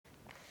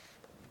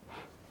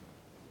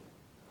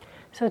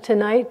So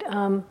tonight,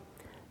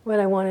 what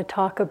I want to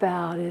talk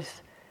about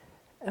is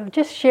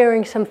just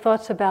sharing some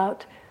thoughts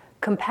about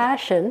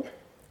compassion.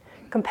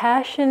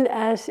 Compassion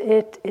as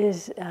it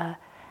is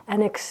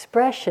an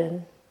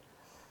expression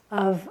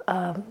of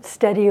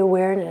steady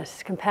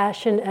awareness.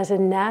 Compassion as a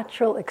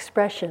natural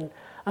expression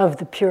of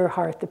the pure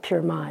heart, the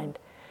pure mind.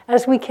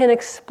 As we can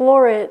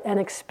explore it and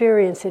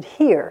experience it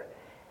here,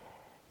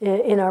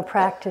 in our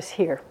practice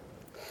here.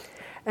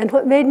 And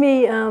what made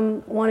me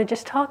want to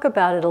just talk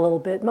about it a little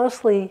bit,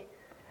 mostly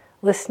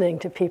listening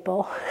to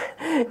people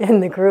in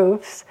the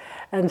groups,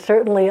 and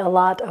certainly a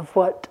lot of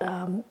what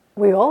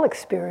we all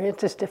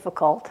experience is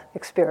difficult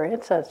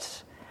experience.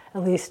 That's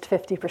at least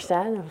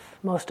 50% of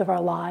most of our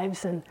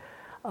lives and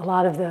a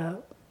lot of the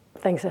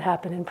things that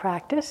happen in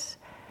practice.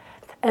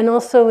 And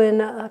also in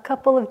a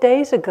couple of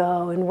days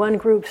ago, in one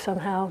group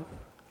somehow,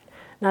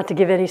 not to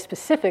give any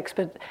specifics,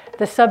 but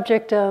the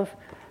subject of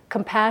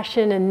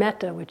compassion and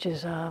metta, which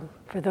is,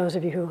 for those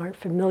of you who aren't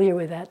familiar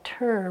with that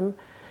term,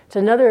 it's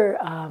another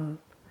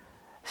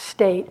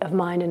state of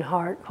mind and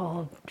heart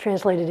called,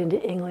 translated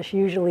into English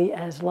usually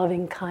as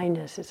loving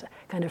kindness. It's a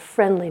kind of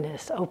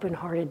friendliness,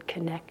 open-hearted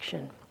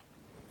connection.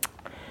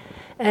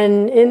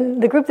 And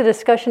in the group, the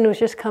discussion was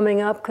just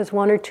coming up because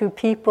one or two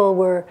people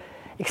were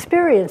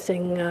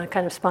experiencing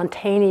kind of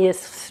spontaneous,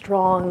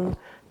 strong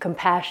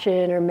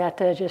compassion or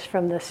metta just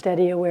from the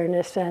steady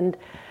awareness. And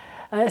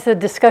as the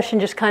discussion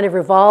just kind of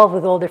revolved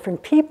with all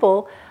different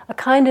people, a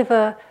kind of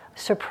a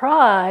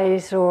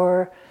surprise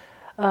or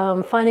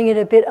finding it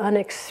a bit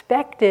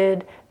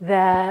unexpected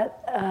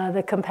that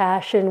the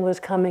compassion was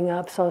coming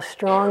up so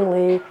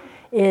strongly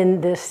in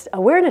this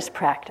awareness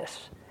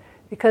practice.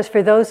 Because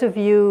for those of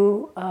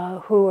you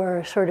who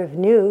are sort of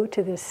new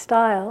to this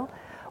style,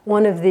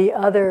 one of the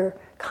other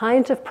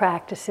kinds of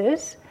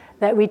practices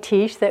that we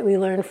teach, that we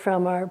learn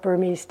from our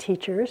Burmese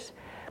teachers,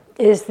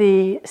 is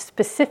the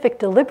specific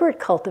deliberate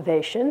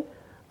cultivation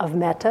of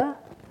metta,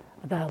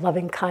 the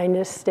loving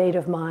kindness state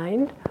of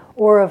mind,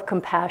 or of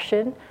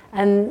compassion.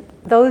 And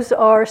those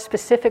are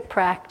specific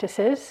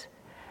practices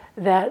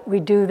that we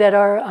do that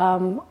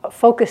are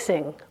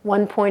focusing,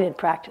 one-pointed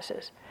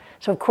practices.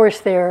 So of course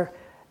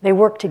they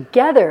work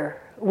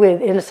together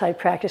with insight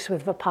practice,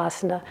 with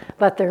Vipassana,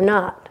 but they're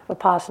not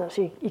Vipassana.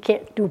 So you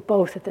can't do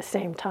both at the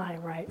same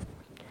time, right?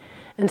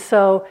 And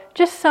so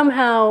just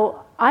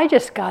somehow I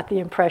just got the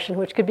impression,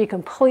 which could be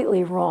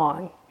completely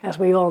wrong, as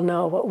we all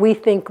know, what we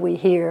think we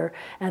hear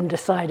and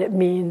decide it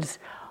means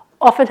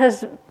often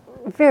has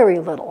very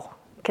little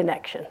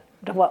connection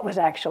to what was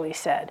actually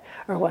said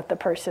or what the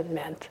person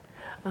meant.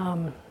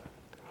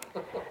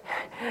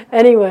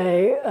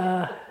 Anyway,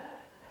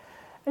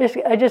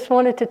 I just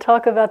wanted to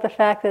talk about the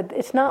fact that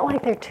it's not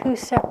like they're two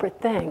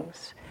separate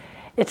things.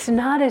 It's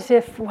not as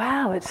if,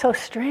 wow, it's so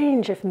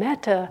strange if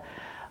metta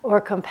or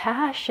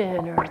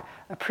compassion or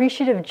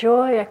appreciative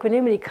joy,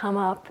 equanimity come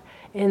up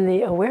in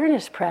the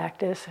awareness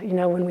practice,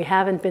 when we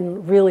haven't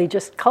been really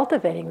just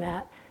cultivating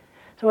that.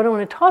 So what I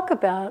want to talk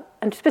about,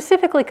 and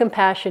specifically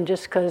compassion,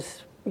 just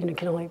because you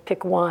can only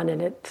pick one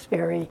and it's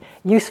very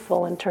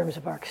useful in terms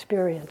of our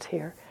experience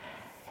here,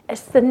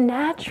 is the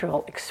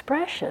natural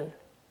expression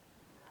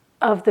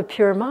of the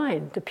pure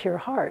mind, the pure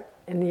heart,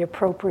 in the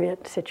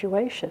appropriate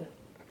situation.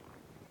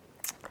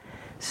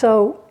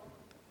 So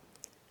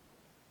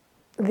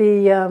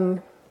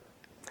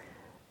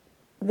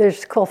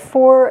there's called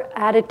 4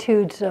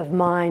 attitudes of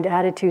mind,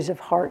 attitudes of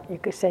heart, you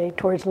could say,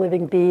 towards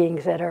living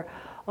beings that are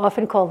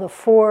often called the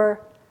 4,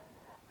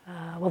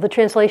 the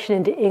translation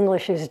into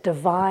English is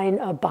divine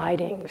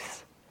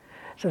abidings.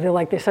 So they're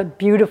like these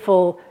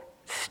beautiful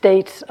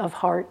states of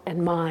heart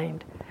and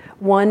mind.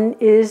 One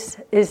is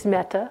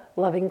metta,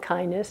 loving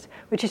kindness,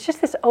 which is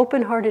just this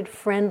open-hearted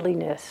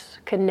friendliness,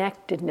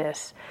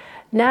 connectedness,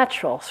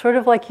 natural, sort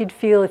of like you'd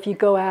feel if you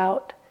go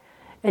out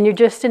and you're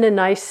just in a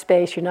nice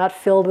space, you're not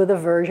filled with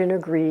aversion or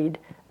greed,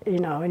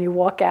 and you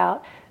walk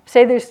out.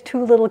 Say there's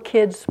 2 little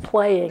kids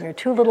playing or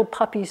 2 little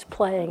puppies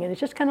playing, and it's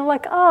just kind of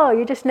like,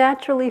 you just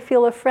naturally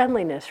feel a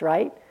friendliness,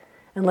 right?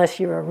 Unless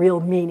you're a real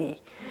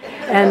meanie.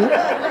 And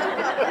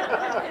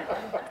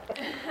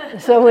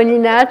so when you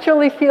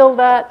naturally feel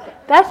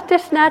that, that's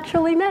just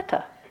naturally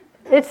metta.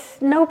 It's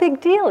no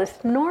big deal.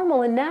 It's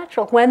normal and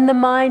natural when the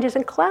mind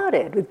isn't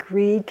clouded with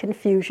greed,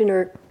 confusion,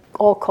 or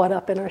all caught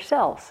up in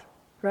ourselves,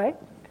 right?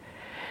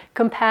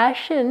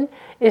 Compassion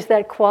is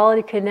that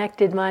quality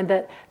connected mind,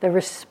 that the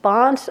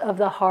response of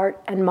the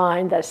heart and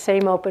mind, that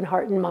same open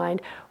heart and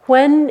mind,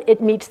 when it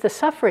meets the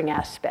suffering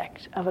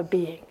aspect of a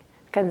being,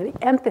 kind of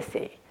the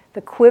empathy, the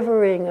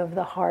quivering of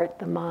the heart,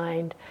 the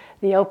mind,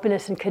 the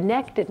openness and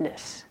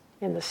connectedness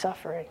in the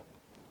suffering.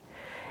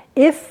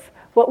 If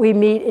what we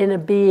meet in a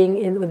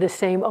being with the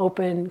same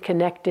open,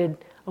 connected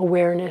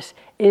awareness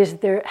is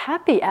their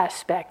happy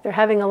aspect, they're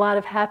having a lot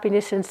of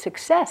happiness and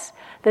success,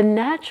 the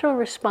natural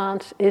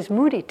response is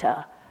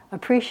mudita,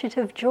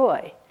 appreciative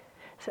joy.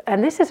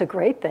 And this is a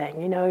great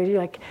thing,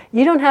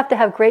 you don't have to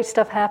have great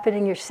stuff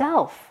happening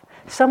yourself.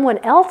 Someone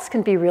else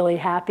can be really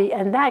happy,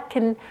 and that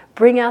can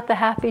bring out the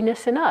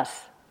happiness in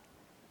us.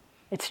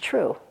 It's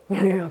true.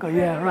 You'll go,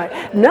 yeah,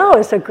 right. No,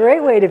 it's a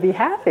great way to be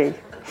happy.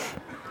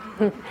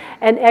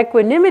 And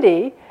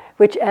equanimity,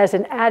 which as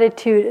an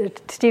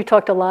attitude, Steve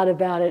talked a lot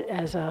about it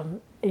as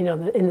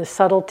in the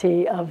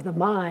subtlety of the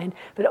mind,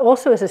 but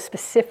also as a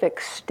specific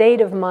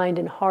state of mind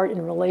and heart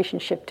in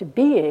relationship to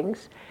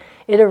beings.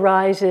 It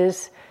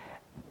arises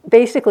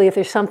basically if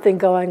there's something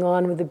going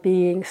on with a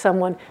being,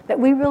 someone that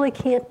we really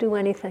can't do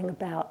anything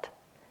about.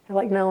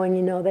 Like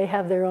knowing, they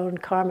have their own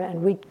karma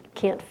and we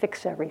can't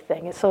fix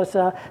everything. And so it's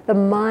the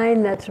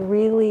mind that's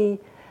really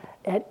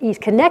at ease,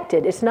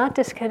 connected. It's not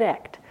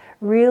disconnect.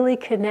 Really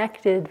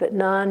connected but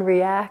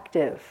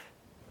non-reactive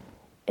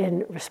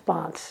in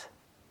response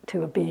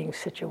to a being's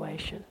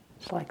situation.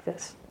 It's like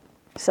this.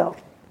 So,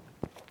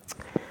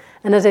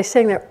 and as I was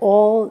saying, they're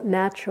all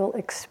natural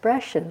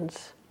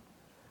expressions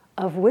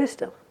of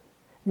wisdom,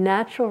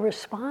 natural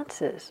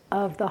responses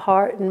of the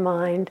heart and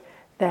mind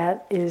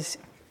that is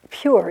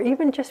pure,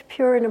 even just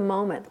pure in a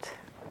moment.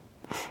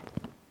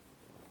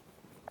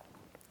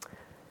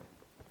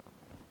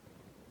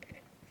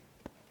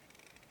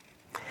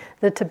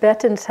 The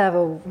Tibetans have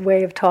a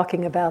way of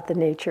talking about the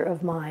nature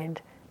of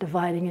mind,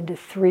 dividing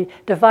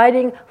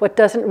what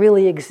doesn't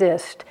really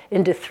exist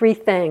into three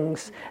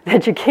things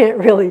that you can't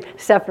really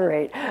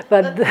separate.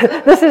 But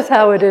this is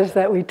how it is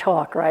that we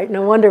talk, right?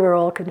 No wonder we're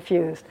all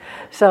confused.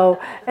 So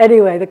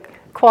anyway, the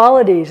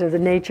qualities of the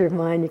nature of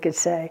mind, you could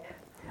say,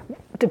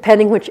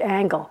 depending which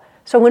angle.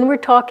 So when we're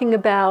talking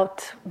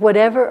about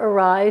whatever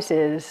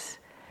arises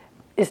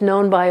is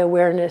known by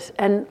awareness,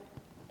 and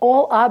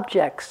all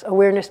objects,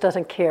 awareness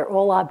doesn't care,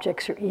 all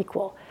objects are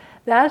equal.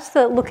 That's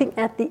the looking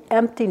at the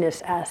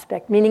emptiness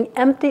aspect, meaning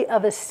empty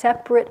of a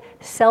separate,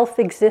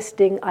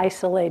 self-existing,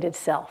 isolated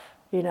self.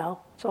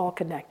 It's all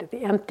connected,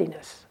 the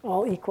emptiness,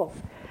 all equal.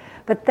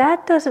 But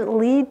that doesn't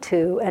lead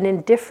to an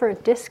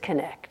indifferent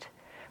disconnect,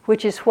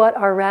 which is what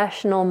our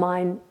rational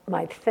mind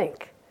might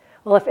think.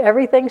 Well, if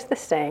everything's the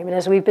same, and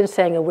as we've been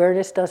saying,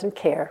 awareness doesn't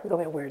care.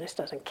 Awareness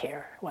doesn't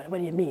care. What do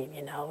you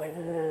mean?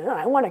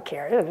 I want to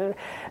care.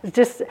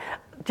 It's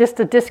just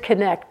a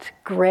disconnect,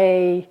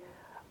 gray,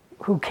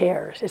 who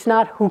cares? It's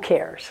not who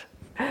cares.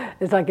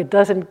 It's like it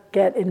doesn't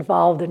get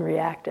involved in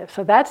reactive.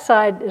 So that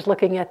side is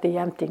looking at the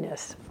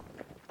emptiness.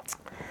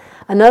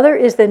 Another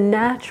is the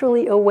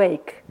naturally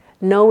awake,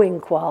 knowing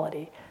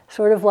quality.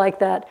 Sort of like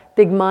that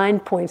big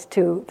mind points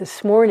to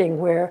this morning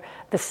where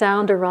the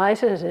sound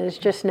arises and is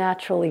just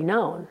naturally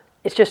known.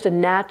 It's just a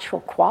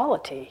natural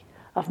quality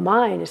of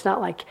mind. It's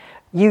not like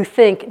you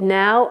think,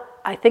 now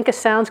I think a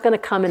sound's going to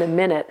come in a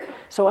minute,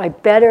 so I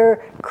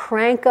better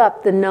crank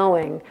up the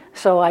knowing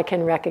so I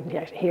can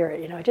hear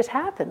it. It just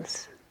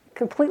happens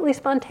completely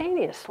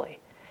spontaneously.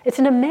 It's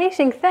an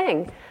amazing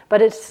thing,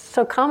 but it's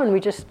so common we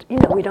just,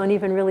 we don't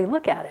even really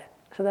look at it.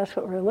 So that's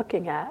what we're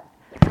looking at.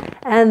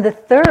 And the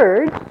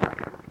third,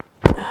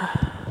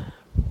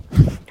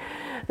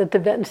 the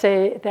Tibetans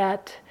say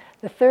that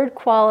the third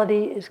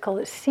quality is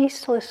called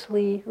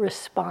ceaselessly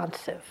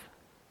responsive.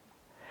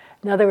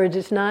 In other words,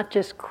 it's not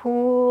just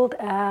cooled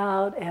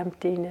out,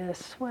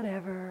 emptiness,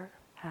 whatever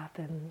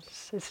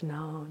happens, it's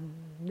known,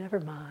 never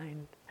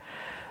mind.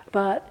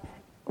 But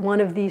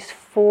one of these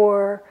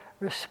four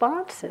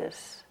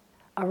responses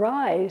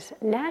arise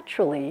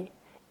naturally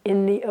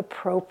in the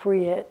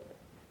appropriate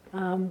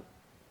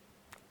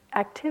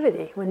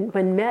activity,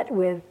 when met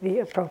with the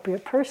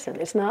appropriate person.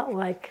 It's not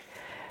like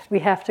we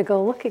have to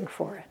go looking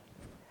for it.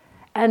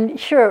 And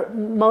sure,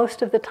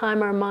 most of the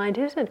time our mind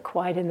isn't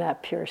quite in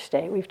that pure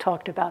state. We've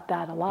talked about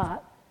that a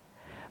lot.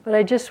 But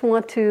I just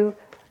want to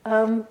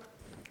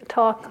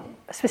talk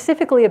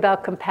specifically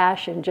about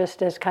compassion,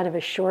 just as kind of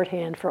a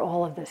shorthand for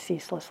all of the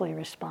ceaselessly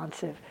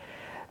responsive,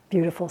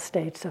 beautiful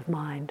states of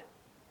mind.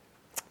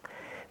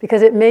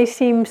 Because it may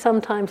seem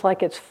sometimes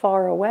like it's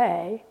far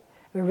away,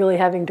 we're really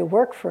having to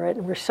work for it,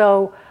 and we're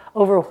so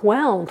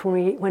overwhelmed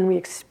when we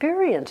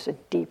experience a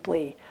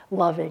deeply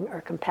loving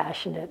or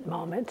compassionate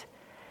moment.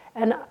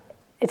 And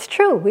it's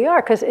true, we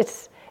are, because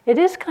it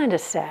is kind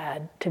of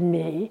sad to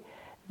me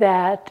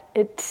that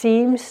it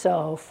seems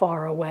so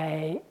far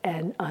away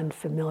and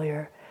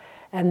unfamiliar,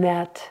 and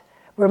that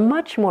we're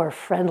much more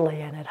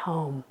friendly and at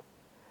home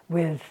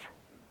with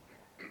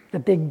the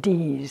big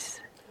D's,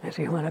 as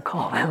we want to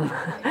call them,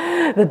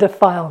 the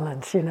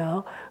defilements, We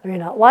may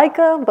not like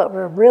them, but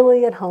we're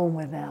really at home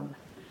with them.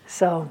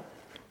 So,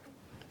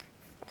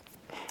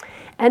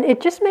 and it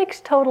just makes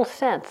total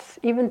sense,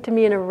 even to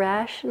me in a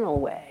rational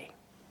way,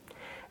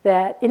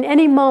 that in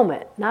any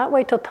moment, not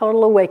wait till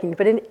total awakening,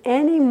 but in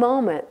any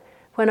moment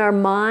when our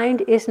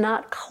mind is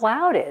not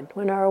clouded,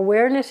 when our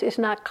awareness is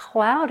not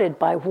clouded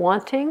by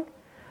wanting,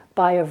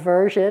 by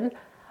aversion,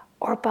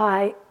 or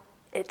by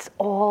it's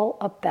all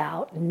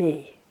about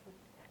me.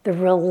 The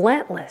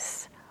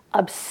relentless,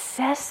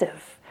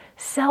 obsessive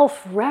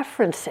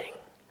self-referencing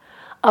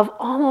of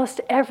almost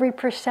every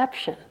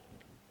perception.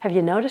 Have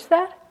you noticed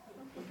that?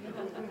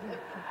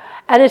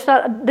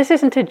 And this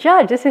isn't to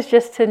judge, this is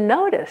just to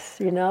notice,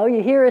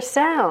 You hear a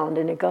sound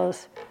and it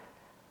goes,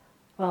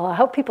 well, I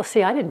hope people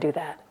see I didn't do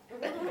that.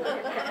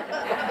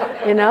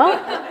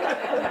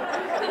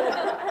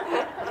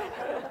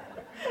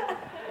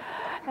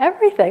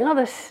 everything. Oh,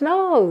 the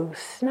snow.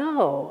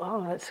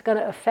 Oh, it's going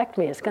to affect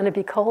me. It's going to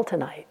be cold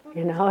tonight.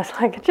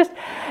 It's like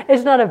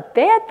it's not a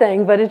bad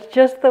thing, but it's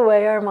just the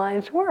way our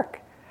minds work.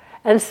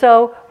 And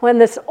so when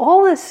this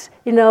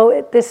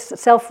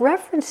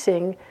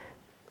self-referencing,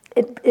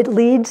 it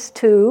leads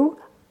to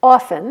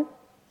often,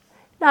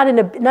 not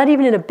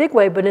even in a big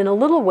way, but in a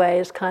little way,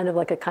 is kind of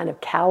like a kind of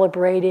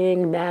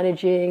calibrating,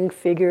 managing,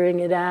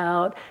 figuring it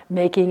out,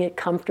 making it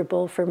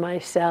comfortable for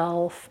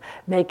myself,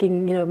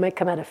 making, it might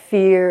come out of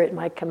fear, it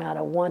might come out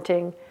of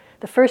wanting.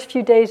 The first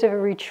few days of a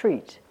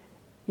retreat,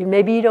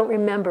 maybe you don't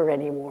remember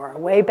anymore,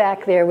 way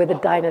back there with the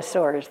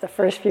dinosaurs, the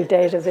first few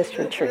days of this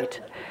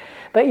retreat.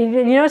 But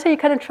so you're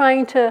kind of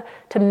trying to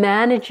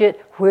manage it.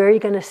 Where are you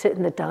going to sit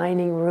in the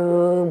dining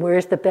room?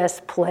 Where's the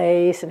best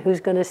place? And who's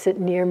going to sit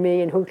near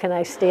me? And who can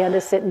I stand to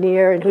sit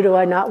near? And who do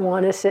I not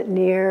want to sit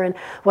near? And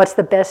what's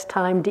the best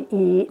time to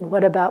eat? And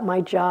what about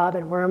my job?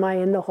 And where am I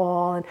in the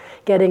hall? And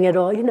getting it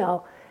all,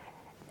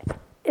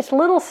 It's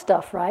little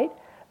stuff, right?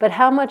 But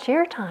how much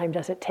airtime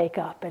does it take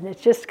up? And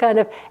it's just kind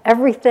of,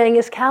 everything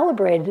is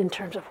calibrated in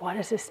terms of what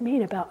does this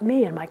mean about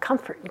me and my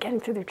comfort and getting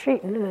through the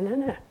retreat?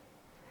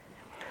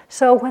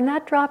 So when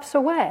that drops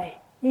away,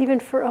 even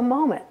for a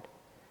moment,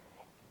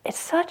 it's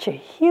such a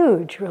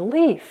huge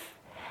relief.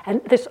 And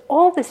there's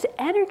all this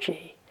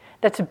energy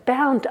that's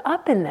bound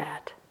up in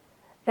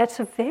that's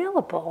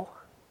available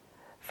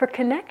for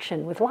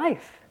connection with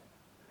life,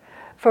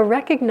 for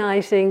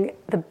recognizing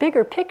the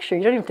bigger picture.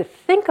 You don't even have to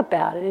think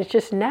about it. It's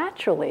just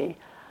naturally,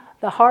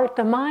 the heart,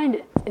 the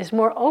mind is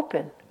more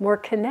open, more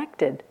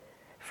connected,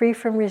 free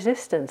from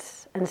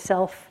resistance and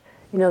self,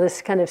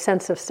 this kind of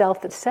sense of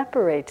self that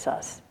separates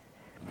us.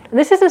 And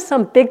this isn't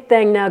some big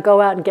thing now, go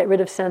out and get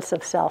rid of sense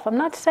of self. I'm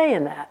not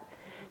saying that.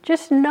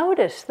 Just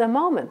notice the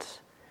moments,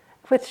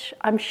 which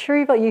I'm sure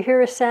you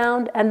hear a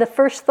sound, and the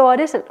first thought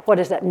isn't, what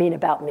does that mean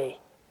about me?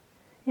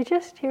 You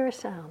just hear a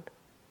sound.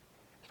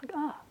 It's like,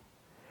 ah.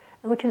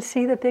 And we can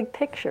see the big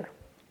picture.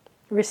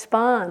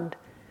 Respond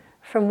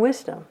from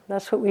wisdom.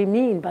 That's what we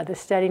mean by the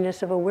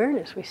steadiness of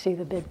awareness. We see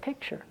the big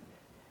picture.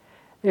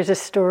 There's a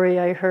story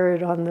I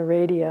heard on the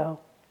radio.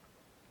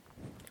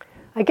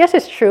 I guess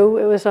it's true.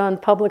 It was on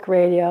public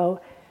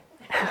radio.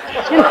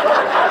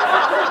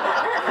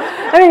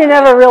 You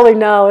never really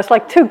know. It's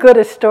like too good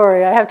a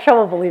story. I have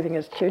trouble believing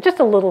it's true. Just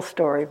a little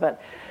story,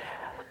 but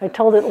I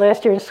told it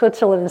last year in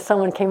Switzerland, and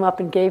someone came up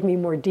and gave me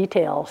more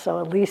details, so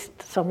at least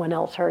someone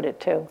else heard it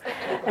too.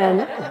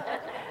 And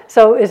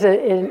so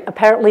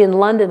apparently in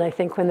London, I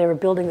think, when they were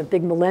building the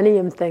big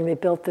Millennium thing, they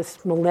built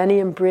this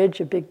Millennium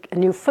Bridge, a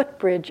new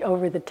footbridge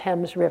over the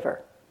Thames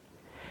River.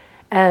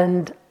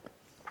 And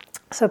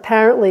so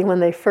apparently when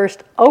they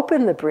first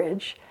opened the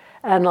bridge,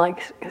 and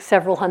like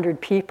several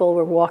hundred people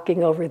were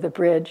walking over the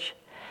bridge,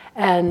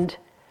 and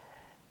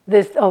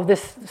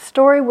this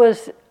story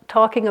was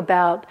talking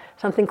about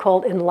something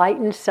called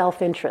enlightened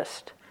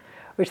self-interest,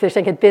 which they're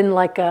saying had been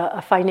like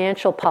a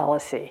financial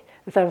policy.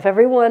 So if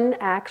everyone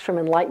acts from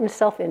enlightened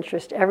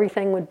self-interest,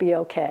 everything would be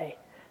okay.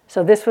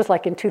 So this was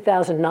like in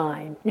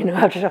 2009,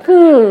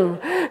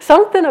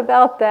 something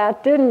about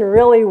that didn't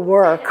really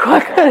work.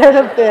 What could it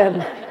have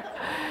been?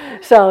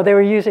 So they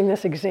were using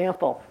this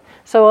example.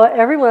 So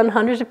everyone,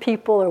 hundreds of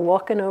people are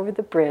walking over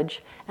the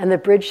bridge, and the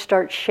bridge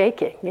starts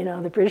shaking.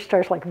 The bridge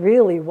starts like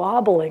really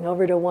wobbling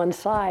over to one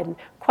side, and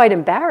quite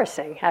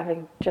embarrassing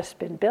having just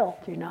been built,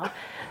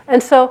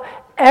 And so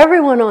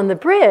everyone on the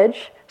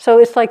bridge, so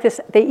it's like this,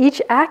 they each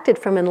acted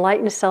from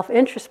enlightened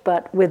self-interest,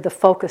 but with the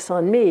focus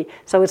on me.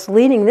 So it's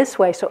leaning this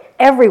way, so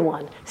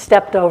everyone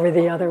stepped over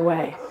the other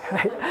way.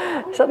 Right?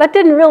 So that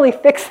didn't really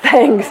fix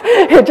things.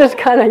 It just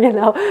kind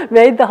of,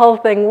 made the whole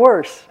thing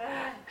worse.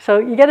 So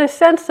you get a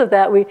sense of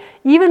that.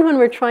 Even when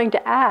we're trying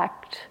to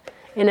act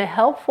in a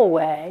helpful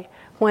way,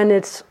 when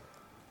it's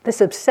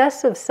this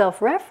obsessive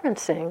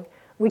self-referencing,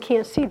 we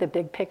can't see the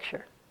big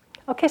picture.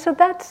 Okay, so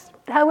that's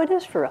how it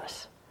is for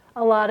us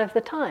a lot of the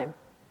time.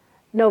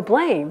 No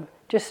blame,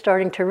 just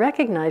starting to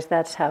recognize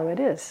that's how it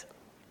is.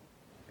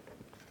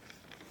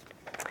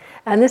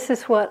 And this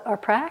is what our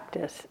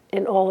practice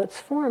in all its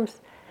forms,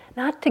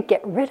 not to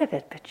get rid of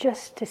it, but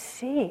just to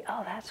see,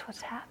 oh, that's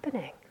what's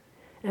happening.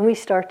 And we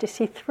start to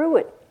see through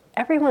it.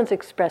 Everyone's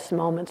expressed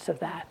moments of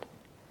that.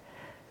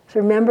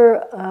 So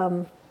remember,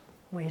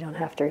 well, you don't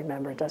have to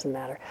remember, it doesn't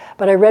matter.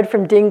 But I read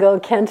from Dingo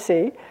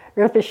Khyentse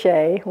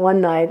Rinpoche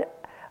one night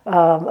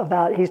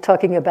he's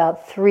talking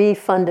about 3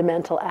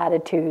 fundamental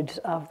attitudes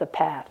of the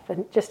path,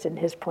 and just in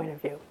his point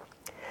of view.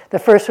 The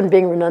first one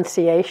being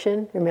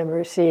renunciation.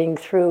 Remember, seeing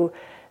through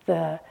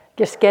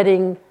just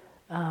getting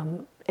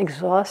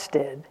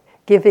exhausted,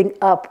 giving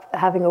up,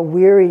 having a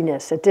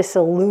weariness, a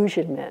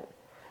disillusionment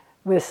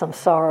with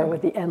samsara,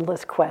 with the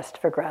endless quest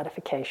for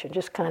gratification.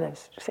 Just kind of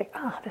say,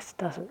 this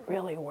doesn't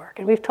really work.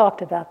 And we've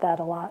talked about that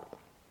a lot.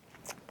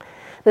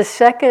 The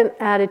second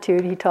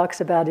attitude he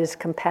talks about is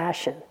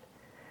compassion,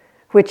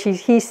 which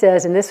he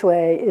says in this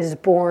way is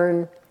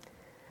born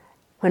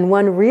when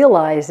one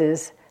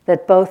realizes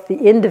that both the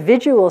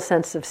individual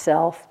sense of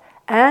self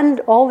and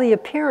all the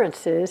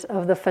appearances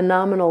of the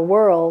phenomenal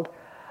world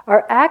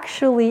are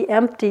actually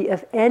empty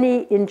of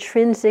any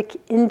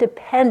intrinsic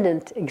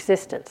independent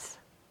existence.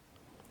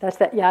 That's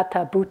that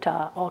yata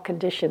bhuta, all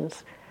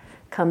conditions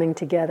coming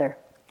together.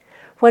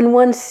 When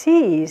one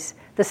sees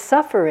the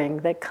suffering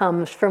that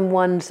comes from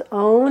one's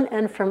own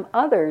and from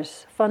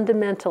others'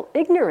 fundamental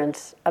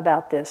ignorance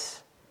about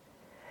this,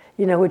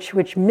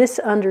 which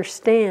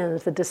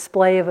misunderstands the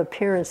display of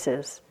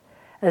appearances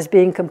as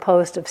being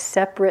composed of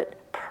separate,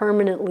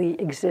 permanently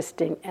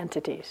existing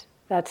entities.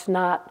 That's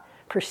not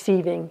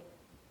perceiving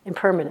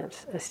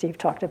impermanence, as Steve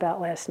talked about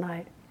last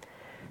night.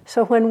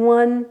 So when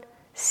one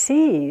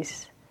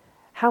sees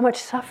how much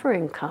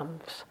suffering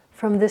comes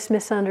from this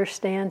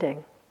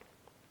misunderstanding,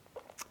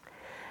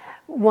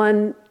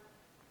 one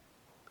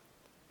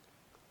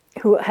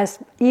who has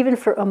even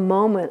for a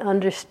moment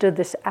understood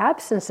this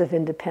absence of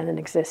independent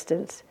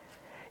existence,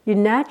 you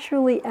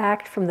naturally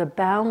act from the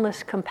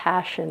boundless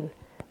compassion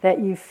that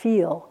you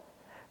feel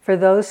for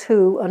those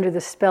who, under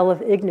the spell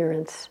of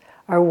ignorance,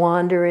 are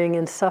wandering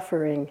and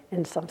suffering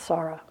in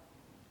samsara.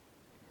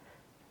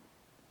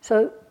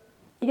 So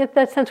you get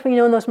that sense when,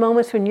 in those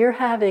moments when you're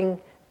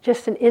having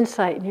just an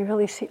insight and you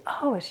really see,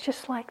 oh, it's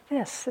just like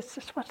this. It's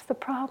just, what's the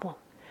problem?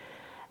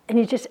 And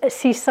you just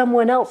see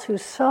someone else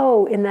who's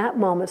so, in that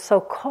moment,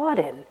 so caught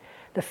in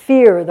the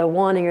fear or the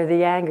wanting or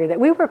the anger that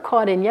we were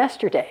caught in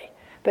yesterday,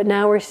 but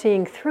now we're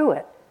seeing through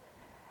it.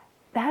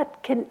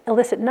 That can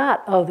elicit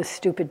not, oh, the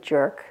stupid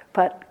jerk,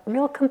 but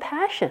real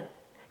compassion.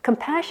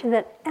 Compassion,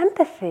 that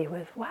empathy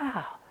with,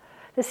 wow,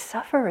 this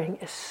suffering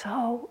is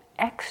so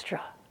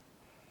extra,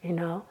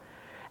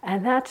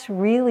 And that's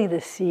really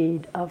the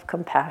seed of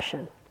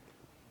compassion.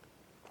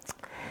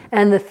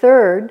 And the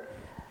third,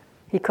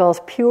 he calls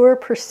pure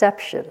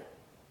perception.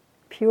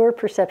 Pure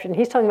perception.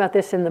 He's talking about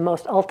this in the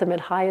most ultimate,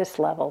 highest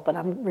level, but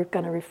I'm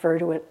going to refer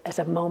to it as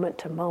a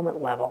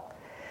moment-to-moment level.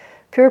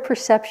 Pure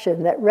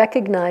perception that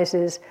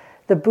recognizes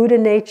the Buddha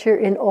nature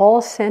in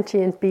all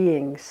sentient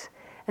beings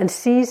and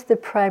sees the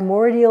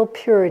primordial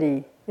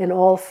purity in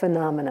all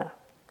phenomena.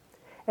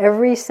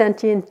 Every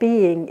sentient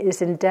being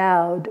is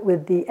endowed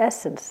with the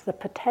essence, the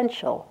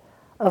potential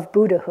of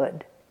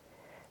Buddhahood,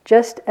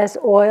 just as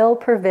oil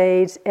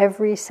pervades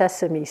every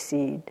sesame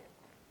seed.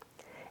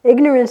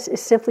 Ignorance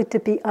is simply to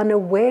be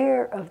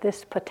unaware of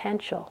this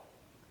potential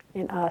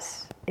in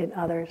us, in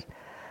others,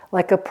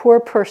 like a poor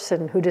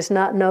person who does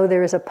not know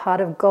there is a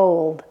pot of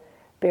gold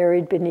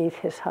buried beneath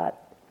his hut.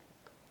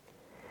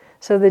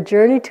 So the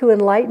journey to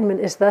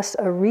enlightenment is thus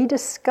a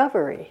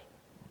rediscovery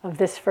of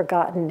this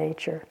forgotten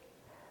nature,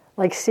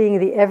 like seeing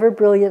the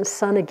ever-brilliant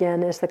sun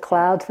again as the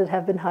clouds that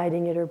have been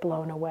hiding it are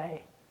blown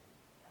away.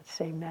 That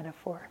same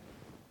metaphor.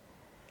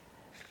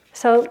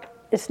 So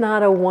it's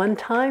not a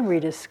one-time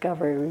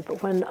rediscovery,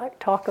 but when I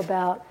talk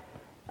about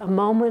a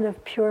moment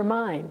of pure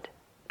mind,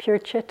 pure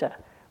citta,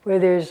 where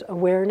there's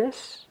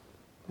awareness,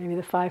 maybe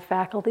the 5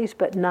 faculties,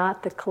 but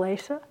not the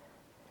kilesa,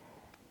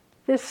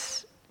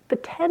 this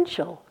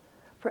potential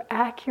for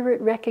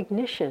accurate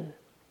recognition,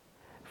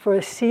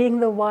 for seeing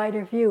the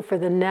wider view, for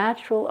the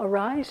natural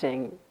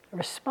arising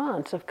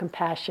response of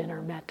compassion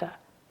or metta,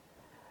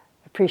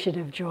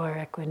 appreciative joy or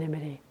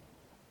equanimity.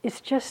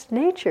 It's just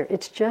nature.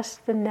 It's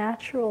just the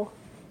natural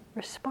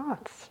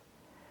response.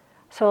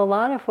 So a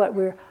lot of what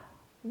we're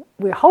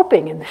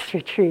hoping in this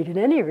retreat, in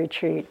any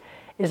retreat,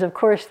 is of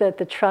course that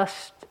the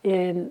trust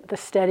in the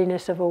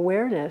steadiness of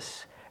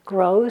awareness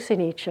grows in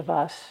each of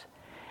us,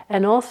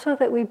 and also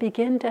that we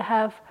begin to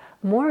have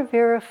more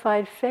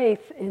verified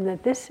faith in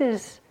that this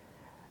is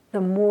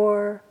the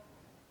more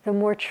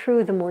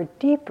true, the more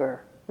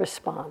deeper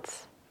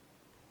response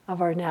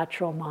of our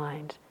natural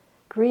mind.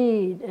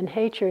 Greed and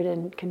hatred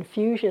and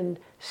confusion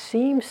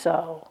seem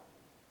so.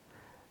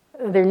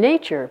 They're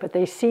nature, but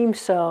they seem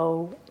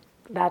so,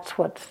 that's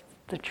what's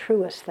the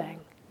truest thing,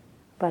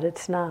 but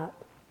it's not.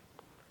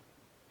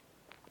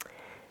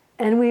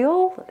 And we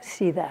all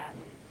see that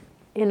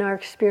in our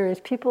experience.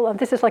 People,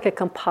 this is like a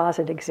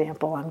composite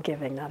example I'm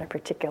giving, not a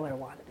particular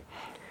one.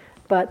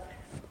 But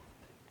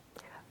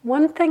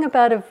one thing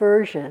about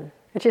aversion,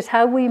 which is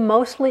how we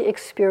mostly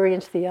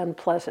experience the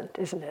unpleasant,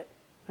 isn't it?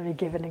 Let me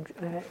give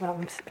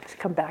let's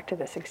come back to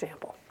this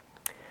example.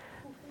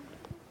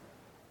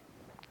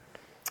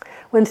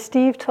 When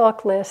Steve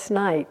talked last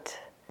night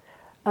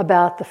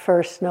about the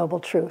First Noble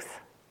Truth,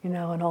 and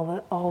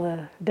all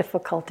the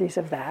difficulties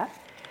of that,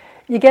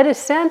 you get a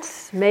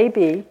sense,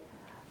 maybe,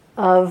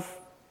 of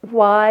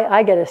why,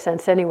 I get a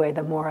sense anyway,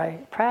 the more I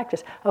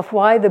practice, of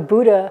why the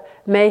Buddha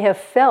may have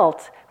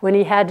felt when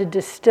he had to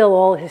distill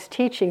all his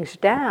teachings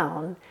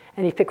down,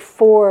 and he picked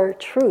 4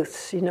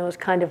 truths, as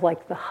kind of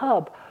like the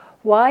hub,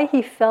 why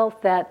he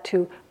felt that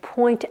to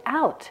point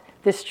out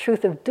this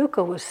truth of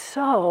dukkha was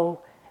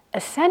so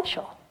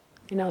essential.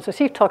 So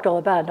Steve talked all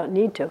about it, I don't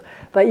need to.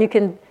 But you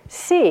can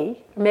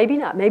see, maybe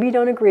not, maybe you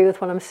don't agree with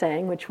what I'm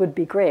saying, which would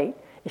be great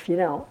if you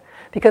don't.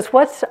 Because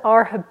what's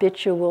our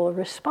habitual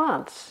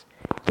response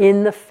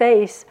in the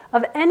face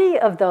of any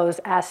of those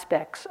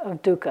aspects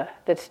of dukkha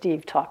that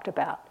Steve talked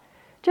about?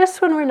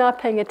 Just when we're not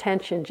paying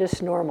attention,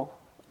 just normal.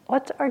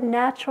 What's our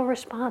natural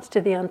response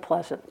to the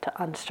unpleasant,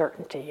 to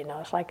uncertainty?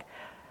 It's like,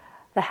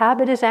 The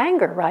habit is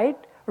anger, right?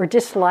 Or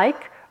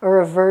dislike, or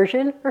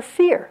aversion, or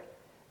fear.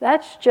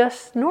 That's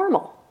just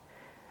normal.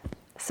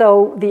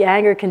 So the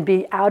anger can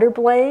be outer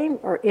blame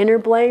or inner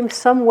blame,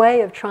 some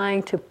way of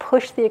trying to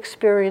push the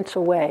experience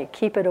away,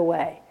 keep it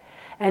away.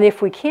 And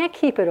if we can't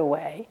keep it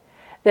away,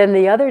 then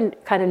the other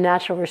kind of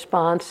natural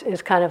response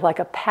is kind of like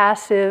a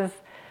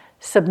passive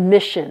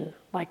submission,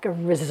 like a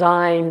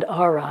resigned,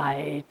 all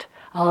right,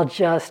 I'll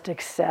just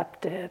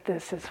accept it,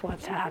 this is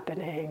what's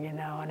happening, and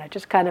I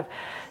just kind of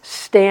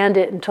stand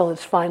it until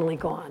it's finally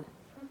gone.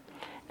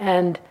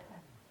 And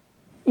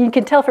you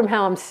can tell from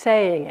how I'm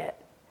saying it,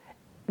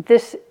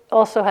 this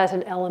also has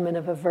an element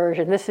of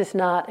aversion. This is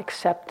not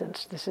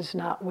acceptance. This is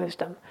not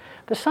wisdom.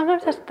 But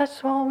sometimes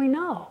that's all we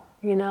know,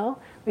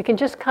 We can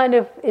just kind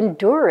of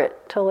endure it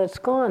till it's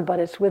gone, but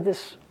it's with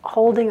this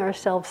holding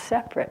ourselves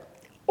separate.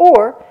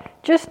 Or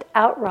just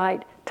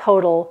outright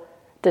total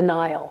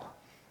denial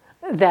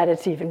that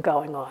it's even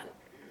going on.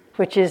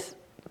 Which is,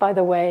 by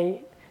the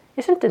way,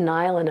 isn't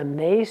denial an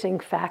amazing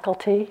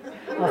faculty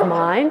of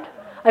mind?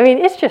 I mean,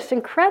 it's just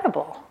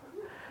incredible.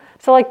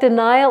 So like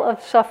denial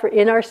of suffering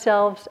in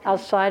ourselves,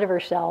 outside of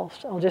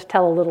ourselves. I'll just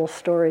tell a little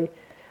story.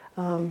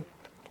 I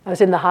was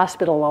in the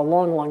hospital a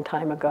long, long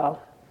time ago.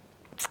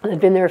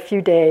 I'd been there a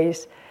few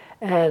days,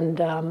 and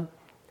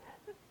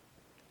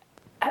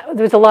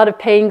there was a lot of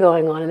pain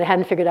going on, and they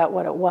hadn't figured out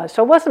what it was.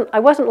 So I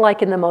wasn't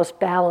like in the most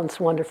balanced,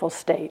 wonderful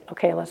state.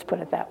 Okay, let's put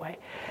it that way.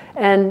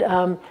 And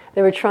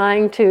they were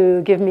trying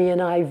to give me an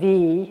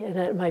IV,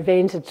 and my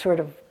veins had sort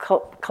of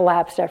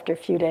collapsed after a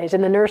few days,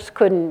 and the nurse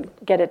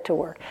couldn't get it to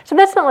work. So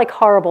that's not like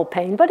horrible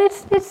pain, but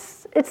it's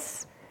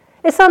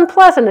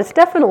unpleasant. It's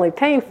definitely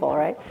painful,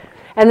 right?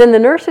 And then the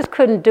nurses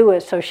couldn't do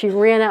it, so she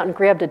ran out and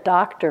grabbed a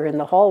doctor in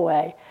the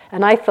hallway.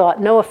 And I thought,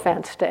 no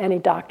offense to any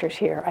doctors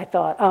here, I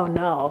thought, oh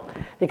no,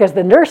 because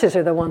the nurses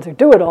are the ones who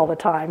do it all the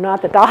time,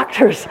 not the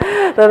doctors.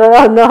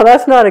 Oh no,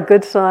 that's not a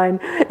good sign.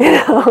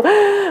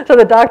 So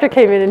the doctor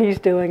came in and he's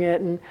doing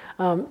it, and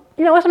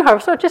it wasn't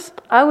hard. So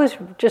I was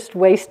just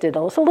wasted.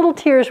 So little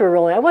tears were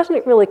rolling. I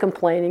wasn't really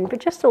complaining, but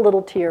just a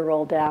little tear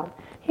rolled down.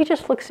 He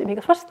just looks at me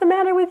and goes, what's the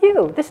matter with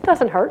you? This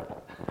doesn't hurt.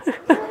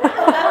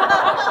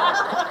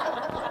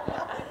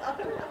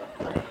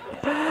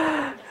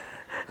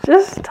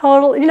 Just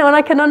total, and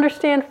I can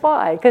understand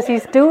why, because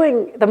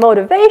the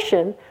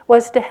motivation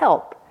was to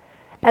help.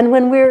 And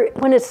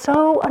when it's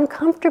so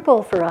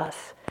uncomfortable for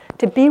us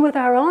to be with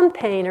our own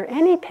pain or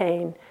any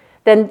pain,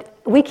 then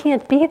we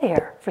can't be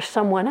there for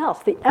someone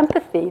else. The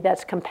empathy,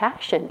 that's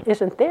compassion,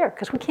 isn't there,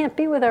 because we can't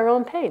be with our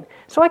own pain.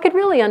 So I could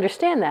really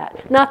understand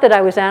that. Not that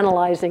I was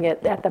analyzing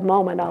it at the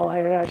moment, I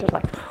was just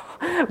like,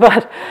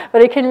 but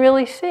I can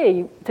really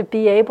see, to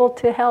be able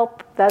to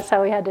help, that's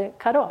how we had to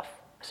cut off.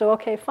 So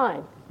okay,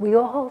 fine. We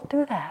all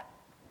do that.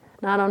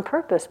 Not on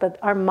purpose, but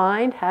our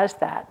mind has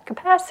that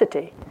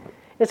capacity.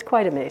 It's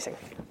quite amazing.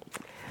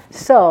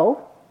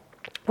 So,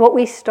 what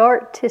we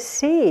start to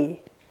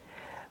see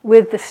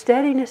with the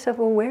steadiness of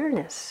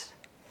awareness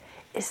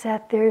is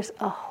that there's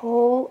a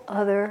whole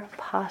other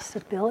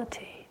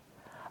possibility,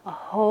 a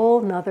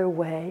whole nother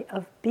way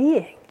of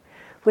being,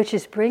 which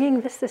is bringing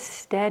this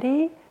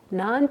steady,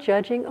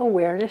 non-judging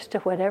awareness to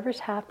whatever's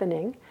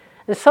happening.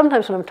 And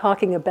sometimes when I'm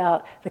talking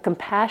about the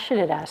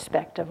compassionate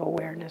aspect of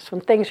awareness,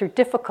 when things are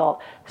difficult,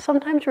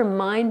 sometimes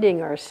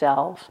reminding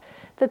ourselves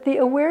that the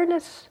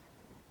awareness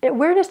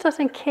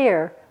doesn't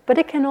care, but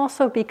it can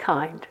also be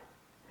kind.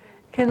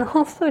 It can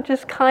also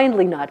just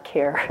kindly not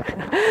care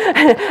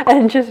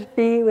and just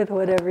be with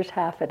whatever's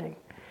happening.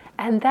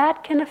 And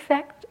that can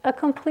affect a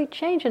complete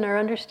change in our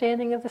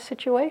understanding of the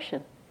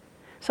situation.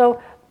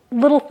 So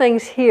little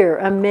things here,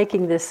 I'm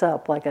making this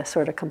up like a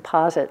sort of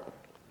composite.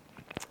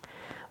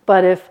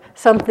 But if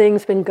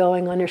something's been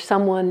going on, or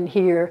someone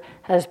here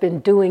has been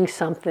doing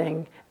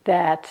something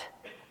that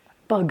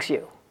bugs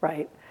you,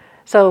 right?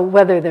 So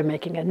whether they're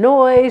making a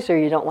noise, or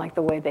you don't like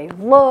the way they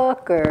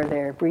look, or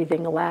they're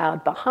breathing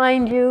loud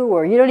behind you,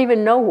 or you don't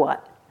even know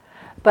what.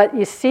 But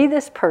you see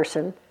this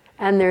person,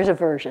 and there's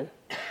aversion.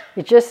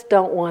 You just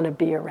don't want to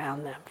be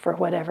around them for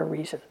whatever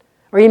reason.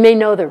 Or you may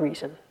know the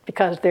reason,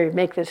 because they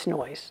make this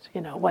noise,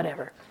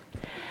 whatever.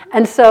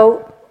 And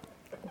so,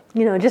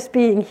 just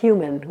being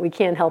human, we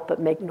can't help but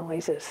make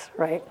noises,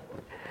 right?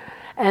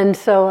 And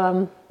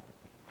so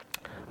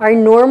our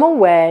normal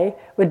way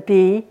would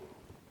be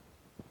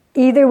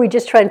either we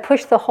just try and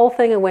push the whole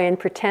thing away and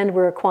pretend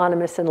we're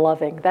equanimous and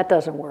loving. That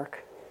doesn't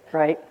work,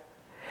 right?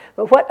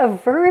 But what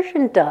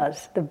aversion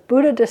does, the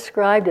Buddha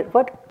described it,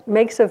 what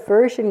makes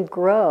aversion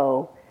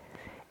grow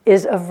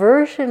is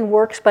aversion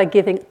works by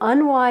giving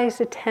unwise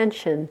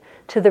attention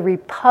to the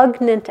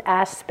repugnant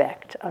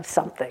aspect of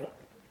something.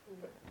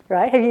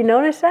 Right? Have you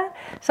noticed that?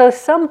 So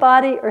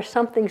somebody or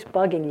something's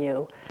bugging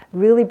you,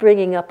 really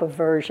bringing up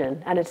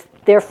aversion, and it's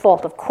their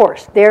fault, of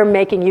course. They're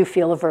making you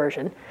feel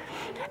aversion.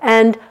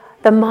 And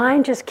the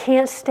mind just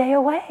can't stay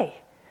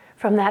away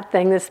from that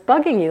thing that's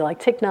bugging you.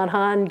 Like Thich Nhat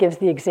Hanh gives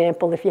the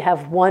example, if you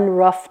have one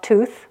rough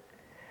tooth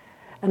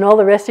and all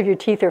the rest of your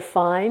teeth are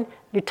fine,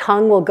 your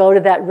tongue will go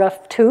to that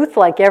rough tooth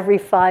like every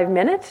 5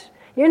 minutes.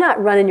 You're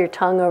not running your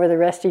tongue over the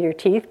rest of your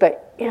teeth,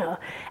 but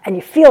and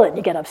you feel it and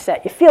you get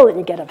upset, you feel it and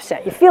you get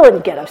upset, you feel it and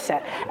you get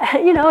upset.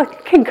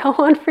 It can go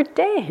on for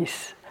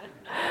days.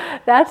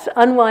 That's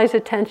unwise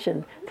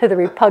attention to the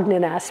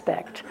repugnant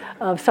aspect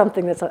of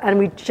something and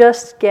we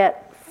just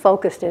get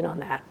focused in on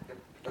that.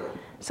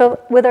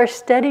 So with our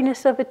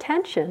steadiness of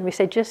attention, we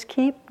say just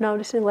keep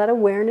noticing, let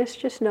awareness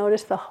just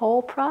notice the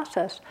whole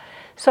process.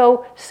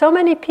 So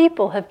many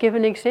people have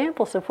given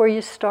examples of where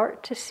you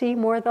start to see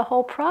more of the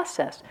whole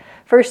process.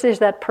 First there's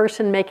that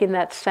person making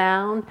that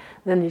sound,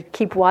 then you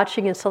keep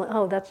watching and so,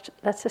 oh,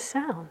 that's a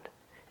sound.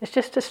 It's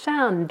just a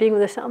sound, and being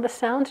with the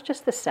sound's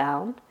just the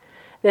sound.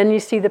 Then you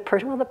see the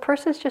person, well, the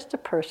person's just a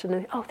person.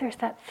 And, oh, there's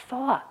that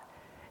thought.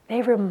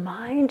 They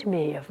remind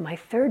me of my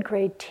third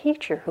grade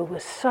teacher who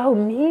was so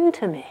mean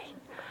to me.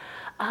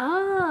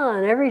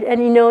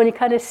 And you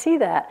kind of see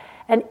that.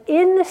 And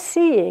in the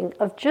seeing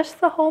of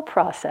just the whole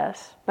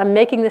process, I'm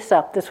making this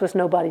up, this was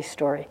nobody's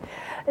story.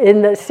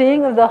 In the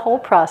seeing of the whole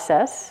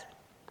process,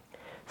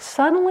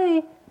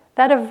 suddenly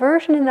that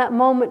aversion in that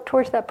moment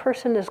towards that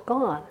person is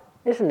gone,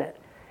 isn't it?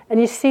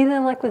 And you see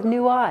them like with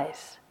new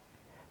eyes.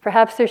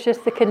 Perhaps there's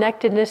just the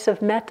connectedness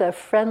of metta, of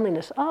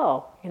friendliness.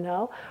 Or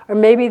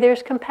maybe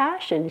there's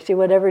compassion. You see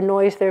whatever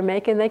noise they're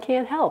making, they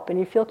can't help, and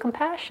you feel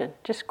compassion,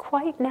 just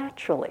quite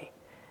naturally.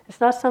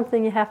 It's not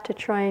something you have to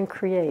try and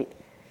create.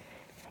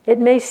 It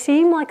may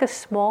seem like a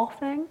small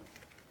thing,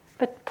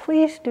 but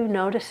please do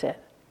notice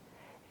it.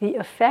 The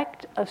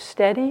effect of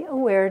steady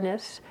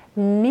awareness,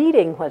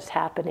 meeting what's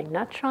happening,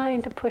 not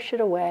trying to push it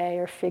away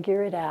or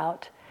figure it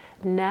out,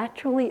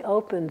 naturally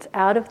opens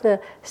out of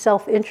the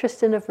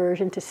self-interest and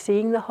aversion to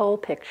seeing the whole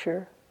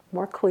picture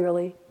more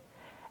clearly,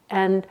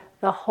 and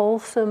the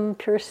wholesome,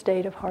 pure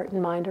state of heart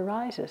and mind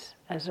arises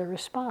as a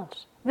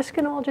response. This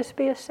can all just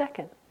be a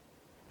second.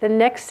 The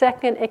next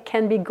second, it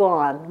can be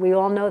gone. We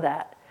all know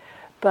that.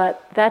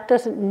 But that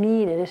doesn't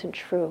mean it isn't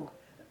true,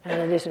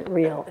 and it isn't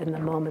real in the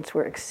moments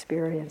we're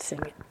experiencing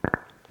it.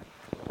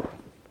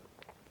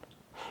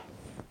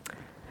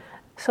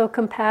 So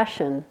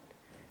compassion.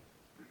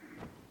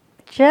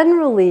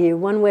 Generally,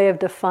 one way of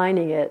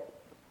defining it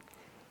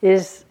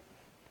is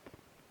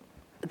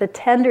the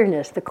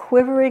tenderness, the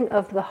quivering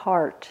of the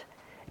heart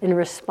in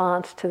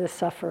response to the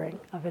suffering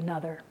of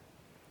another,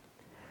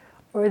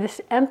 or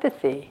this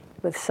empathy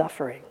with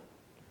suffering.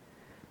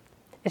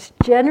 It's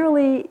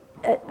generally,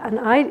 and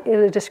I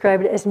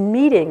describe it as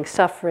meeting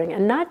suffering,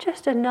 and not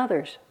just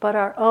another's, but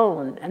our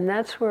own. And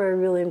that's where I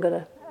really am going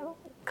to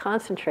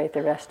concentrate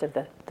the rest of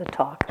the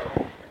talk.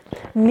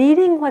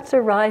 Meeting what's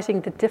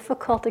arising, the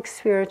difficult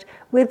experience,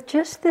 with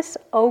just this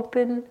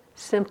open,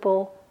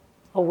 simple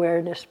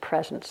awareness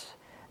presence,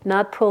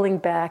 not pulling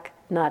back,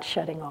 not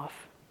shutting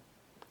off.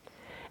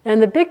 And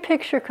the big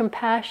picture,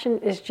 compassion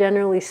is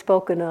generally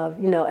spoken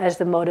of, as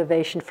the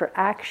motivation for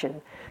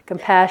action.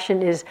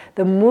 Compassion is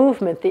the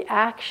movement, the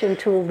action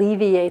to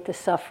alleviate the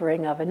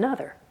suffering of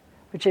another,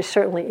 which is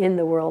certainly in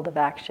the world of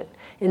action.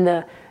 In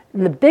the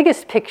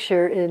biggest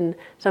picture, in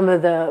some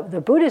of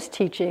the Buddhist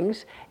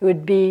teachings, it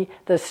would be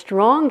the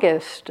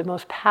strongest, the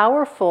most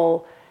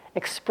powerful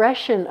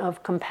expression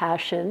of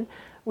compassion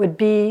would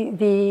be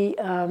the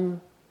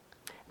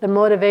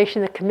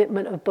motivation, the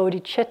commitment of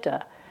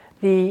bodhicitta,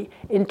 the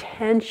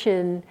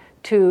intention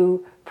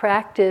to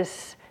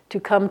practice, to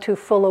come to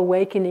full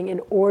awakening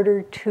in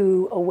order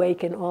to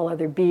awaken all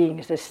other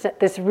beings.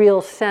 This real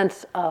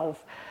sense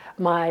of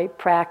my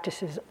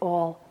practice is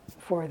all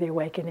for the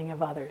awakening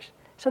of others.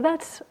 So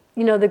that's,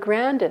 the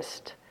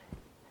grandest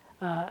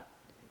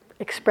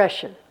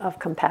expression of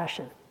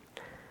compassion.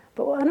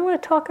 But what I want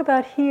to talk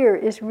about here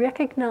is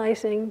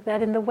recognizing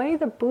that in the way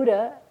the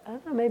Buddha, I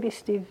don't know, maybe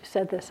Steve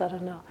said this, I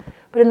don't know,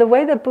 but in the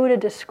way the Buddha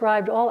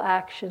described all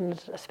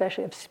actions,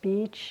 especially of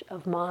speech,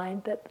 of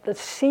mind, that the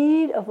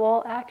seed of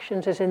all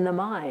actions is in the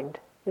mind,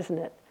 isn't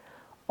it?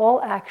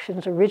 All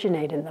actions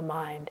originate in the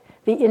mind.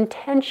 The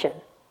intention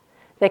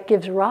that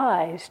gives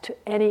rise to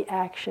any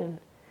action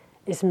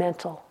is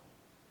mental.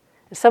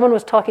 Someone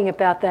was talking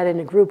about that in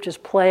a group,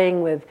 just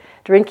playing with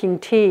drinking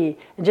tea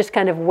and just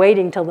kind of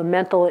waiting till the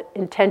mental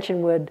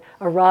intention would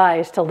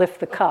arise to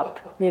lift the cup,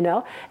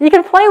 And you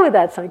can play with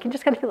that, so you can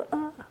just kind of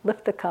feel,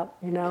 lift the cup,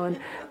 and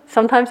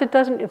sometimes it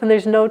doesn't, when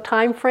there's no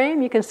time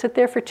frame, you can sit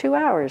there for 2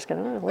 hours,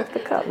 lift the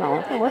cup,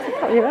 lift the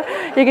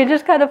cup, You can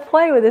just kind of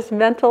play with this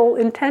mental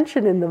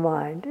intention in the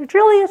mind.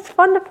 It's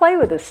fun to play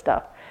with this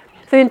stuff.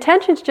 So the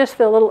intention's just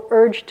the little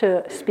urge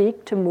to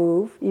speak, to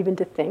move, even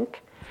to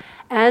think.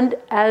 And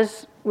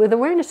as with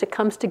awareness, it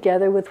comes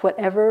together with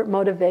whatever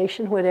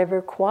motivation,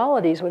 whatever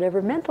qualities,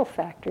 whatever mental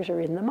factors are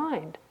in the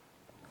mind.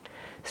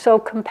 So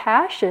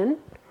compassion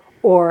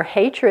or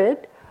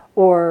hatred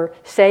or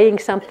saying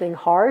something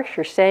harsh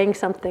or saying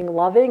something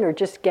loving or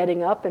just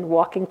getting up and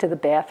walking to the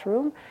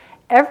bathroom,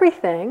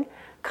 everything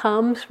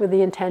comes with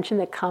the intention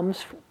that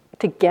comes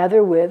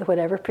together with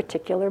whatever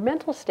particular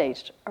mental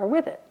states are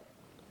with it.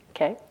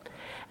 Okay?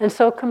 And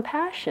so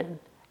compassion,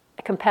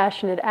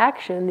 compassionate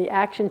action, the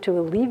action to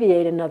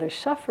alleviate another's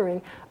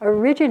suffering,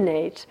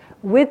 originates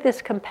with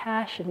this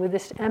compassion, with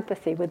this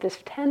empathy, with this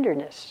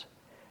tenderness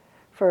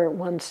for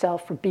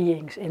oneself, for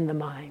beings in the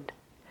mind.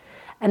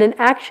 And an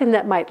action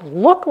that might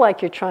look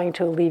like you're trying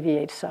to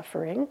alleviate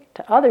suffering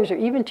to others or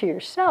even to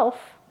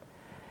yourself,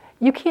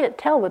 you can't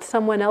tell what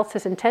someone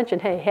else's intention.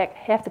 Hey, heck,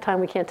 half the time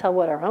we can't tell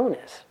what our own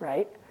is,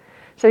 right?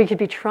 So you could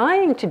be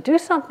trying to do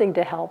something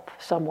to help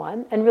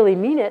someone and really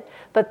mean it,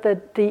 but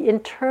the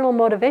internal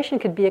motivation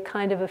could be a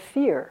kind of a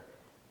fear.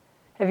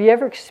 Have you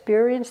ever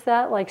experienced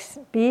that? Like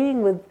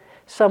being with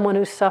someone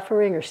who's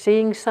suffering or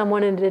seeing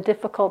someone in a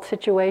difficult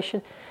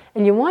situation,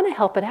 and you want to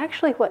help, but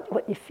actually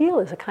what you feel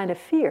is a kind of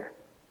fear.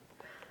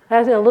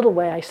 As in a little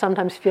way, I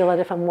sometimes feel that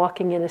if I'm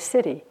walking in a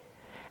city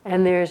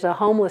and there's a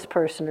homeless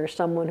person or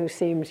someone who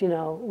seems,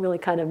 really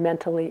kind of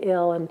mentally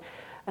ill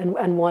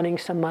and wanting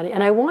some money,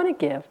 and I want to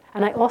give,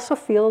 and I also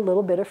feel a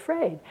little bit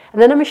afraid.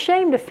 And then I'm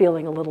ashamed of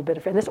feeling a little bit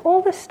afraid. There's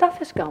all this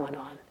stuff is going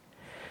on.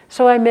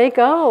 So I may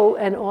go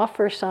and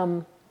offer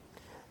some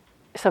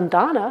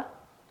dana,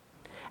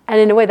 and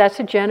in a way that's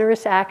a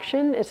generous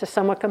action, it's a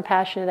somewhat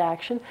compassionate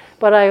action,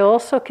 but I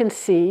also can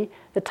see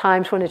the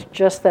times when it's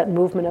just that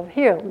movement of,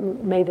 here,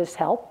 may this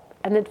help,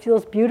 and it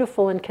feels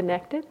beautiful and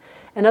connected,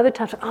 and other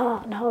times,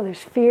 oh no,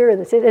 there's fear,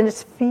 and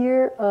it's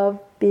fear of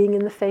being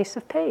in the face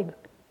of pain.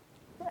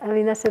 I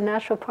mean, that's a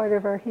natural part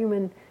of our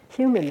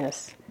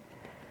humanness.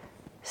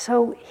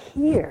 So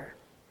here,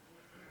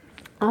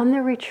 on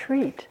the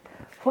retreat,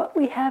 what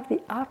we have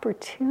the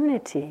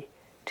opportunity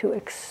to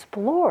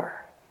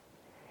explore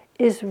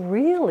is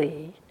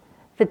really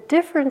the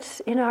difference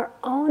in our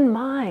own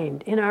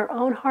mind, in our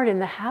own heart, in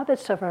the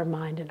habits of our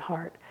mind and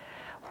heart.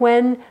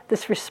 When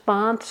this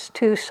response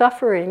to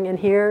suffering, and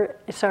here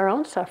it's our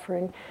own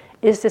suffering,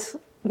 is this,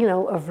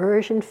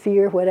 aversion,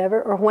 fear,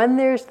 whatever, or when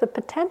there's the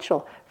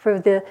potential for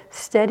the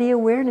steady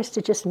awareness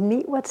to just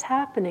meet what's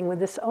happening with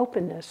this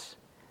openness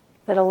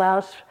that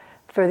allows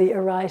for the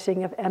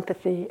arising of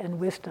empathy and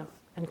wisdom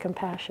and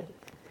compassion.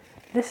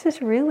 This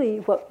is really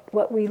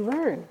what we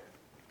learn,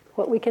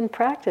 what we can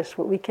practice,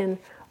 what we can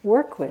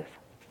work with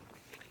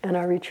in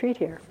our retreat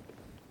here.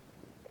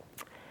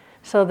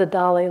 So the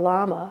Dalai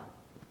Lama,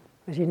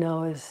 as you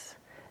know, is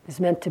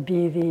meant to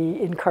be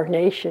the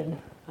incarnation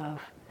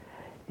of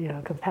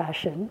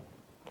compassion,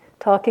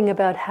 talking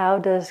about how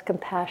does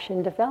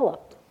compassion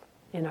develop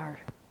in our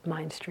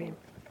mind stream?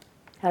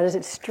 How does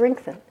it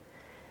strengthen?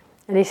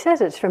 And he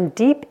says it's from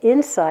deep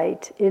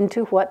insight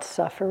into what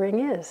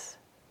suffering is.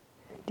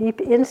 Deep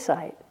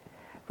insight,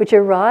 which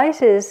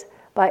arises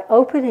by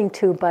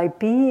by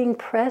being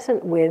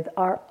present with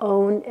our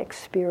own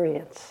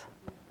experience.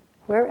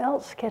 Where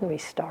else can we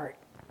start?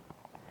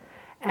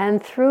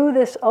 And through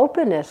this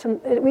openness, and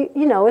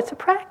it's a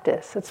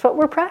practice. It's what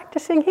we're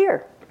practicing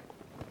here,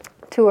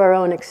 to our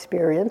own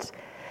experience.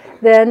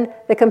 Then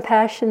the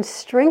compassion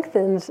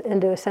strengthens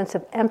into a sense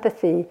of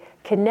empathy,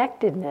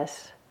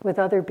 connectedness with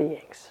other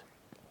beings.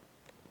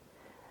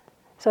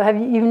 So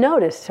you've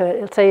noticed,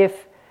 let's say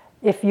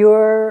if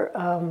you're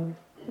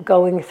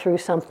going through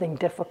something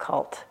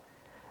difficult,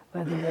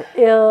 whether you're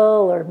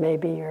ill or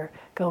maybe you're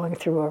going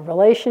through a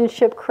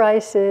relationship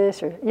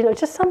crisis or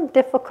just some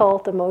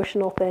difficult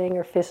emotional thing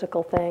or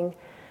physical thing,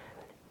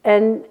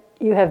 and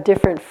you have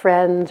different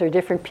friends or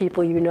different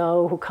people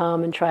who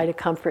come and try to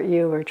comfort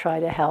you or try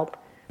to help.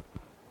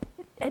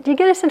 Do you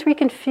get a sense where you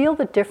can feel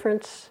the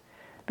difference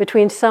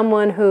between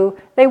someone who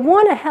they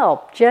want to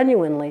help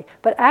genuinely,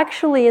 but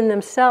actually in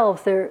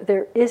themselves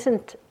there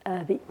isn't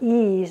the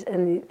ease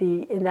and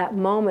the in that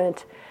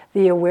moment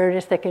the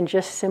awareness that can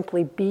just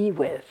simply be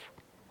with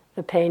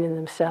the pain in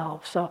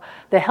themselves. So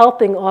the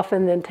helping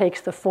often then takes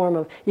the form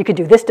of, you could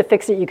do this to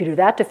fix it, you could do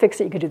that to fix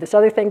it, you could do this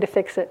other thing to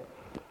fix it.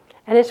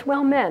 And it's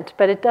well meant,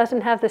 but it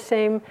doesn't have the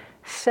same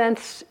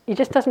sense, it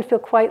just doesn't feel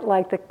quite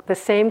like the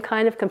same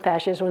kind of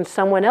compassion as when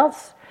someone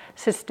else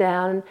sits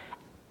down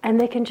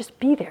and they can just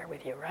be there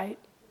with you, right?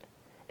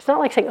 It's not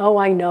like saying, oh,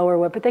 I know or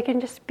what, but they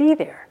can just be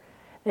there.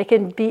 They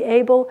can be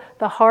able,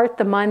 the heart,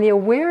 the mind, the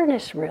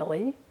awareness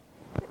really,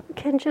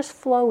 can just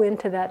flow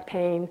into that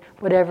pain,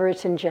 whatever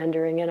it's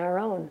engendering in our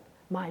own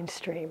mind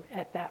stream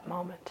at that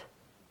moment,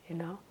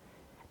 And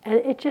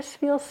it just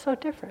feels so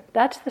different.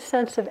 That's the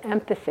sense of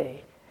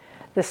empathy,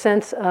 the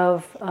sense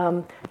of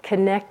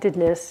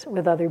connectedness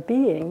with other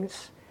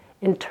beings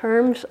in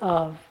terms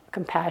of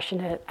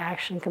compassionate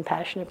action,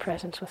 compassionate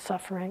presence with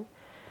suffering.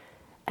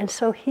 And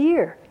so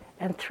here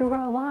and through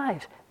our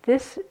lives,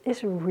 this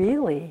is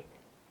really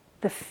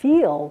the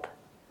field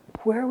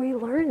where we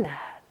learn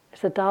that. As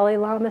the Dalai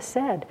Lama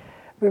said,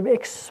 we're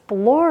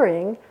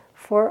exploring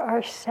for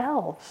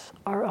ourselves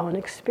our own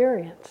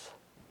experience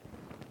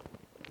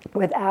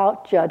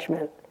without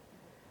judgment.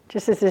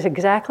 Just this is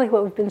exactly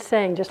what we've been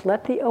saying. Just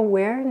let the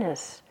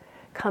awareness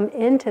come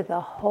into the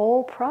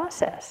whole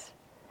process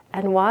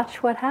and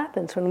watch what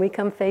happens when we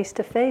come face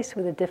to face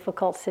with a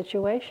difficult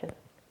situation.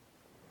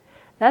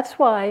 That's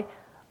why,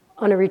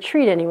 on a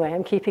retreat anyway,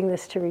 I'm keeping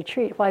this to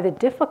retreat, why the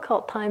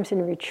difficult times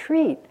in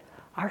retreat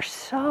are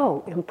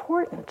so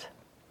important.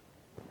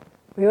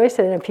 We always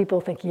say that and people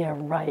think, yeah,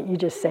 right, you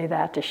just say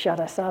that to shut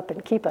us up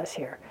and keep us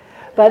here.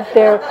 But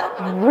they're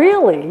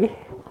really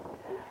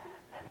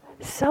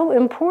so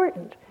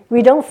important.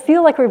 We don't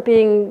feel like we're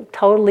being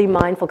totally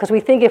mindful because we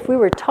think if we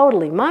were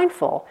totally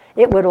mindful,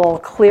 it would all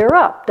clear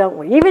up, don't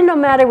we? Even no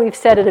matter we've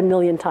said it a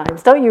million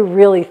times, don't you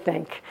really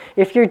think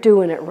if you're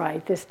doing it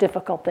right, this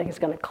difficult thing is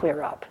going to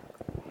clear up?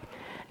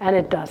 And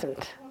it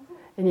doesn't.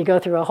 And you go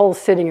through a whole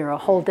sitting or a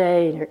whole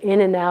day and you're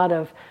in and out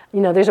of,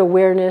 there's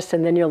awareness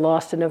and then you're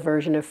lost in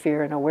aversion of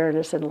fear and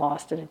awareness and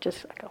lost. And it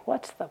just like,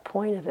 what's the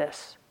point of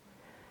this?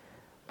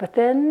 But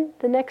then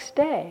the next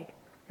day,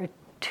 or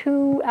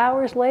 2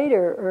 hours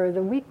later, or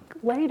the week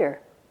later,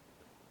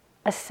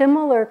 a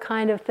similar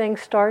kind of thing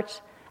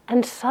starts,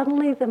 and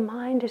suddenly the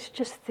mind is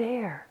just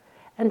there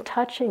and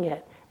touching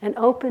it and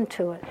open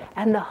to it.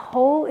 And the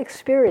whole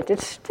experience, it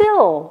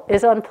still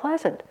is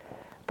unpleasant,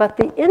 but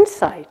the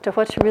insight to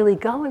what's really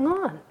going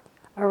on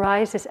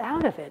arises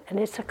out of it. And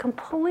it's a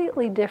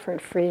completely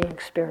different freeing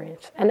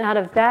experience. And out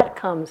of that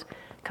comes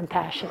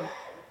compassion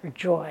or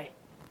joy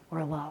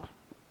or love.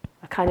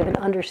 A kind of an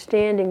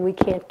understanding we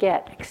can't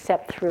get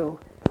except through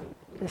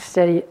the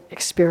steady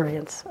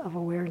experience of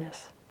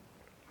awareness.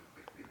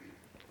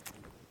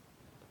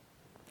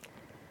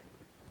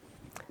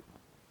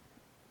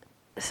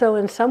 So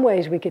in some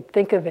ways we could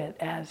think of it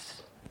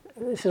as,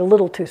 this is a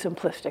little too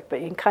simplistic,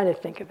 but you can kind of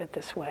think of it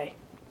this way,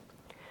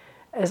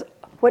 as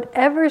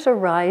whatever's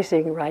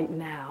arising right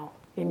now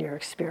in your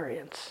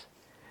experience,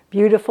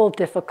 beautiful,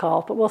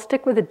 difficult, but we'll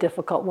stick with the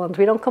difficult ones.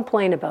 We don't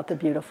complain about the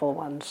beautiful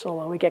ones,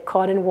 although we get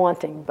caught in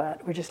wanting,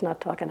 but we're just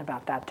not talking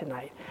about that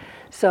tonight.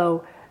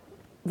 So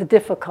the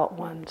difficult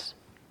ones,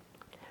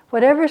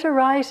 whatever's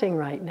arising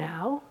right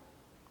now,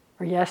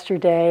 or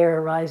yesterday,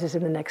 or arises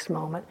in the next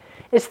moment,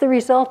 it's the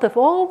result of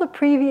all the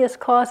previous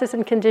causes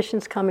and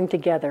conditions coming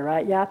together,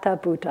 right? Yata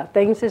bhuta,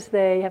 things as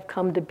they have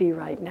come to be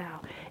right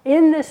now.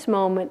 In this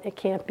moment, it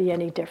can't be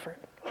any different.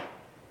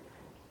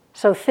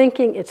 So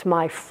thinking it's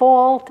my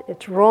fault,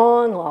 it's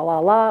wrong, la la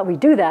la, we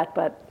do that,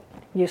 but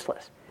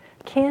useless.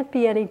 Can't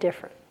be any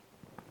different.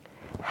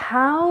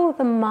 How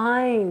the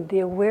mind, the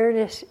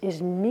awareness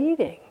is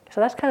meeting, so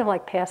that's kind of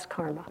like past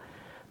karma,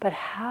 but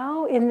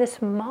how in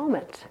this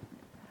moment,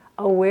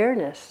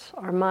 awareness,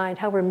 our mind,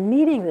 how we're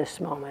meeting this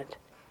moment,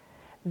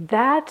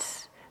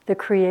 that's the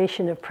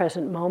creation of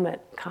present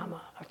moment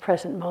karma, of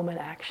present moment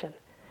action.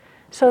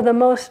 So the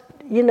most,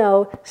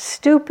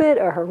 stupid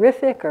or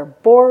horrific or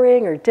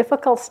boring or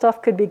difficult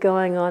stuff could be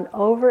going on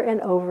over and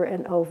over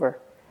and over.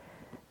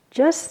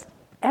 Just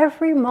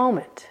every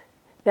moment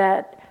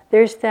that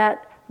there's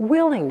that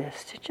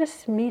willingness to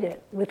just meet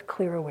it with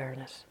clear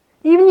awareness.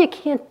 Even you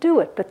can't do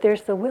it, but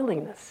there's the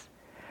willingness.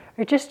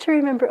 Or just to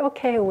remember,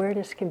 okay,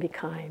 awareness can be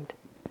kind.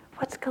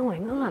 What's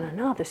going on? I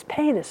know this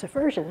pain, this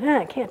aversion.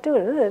 I can't do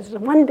it. It's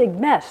one big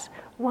mess.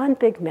 One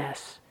big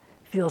mess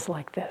feels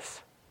like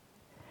this.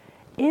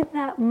 In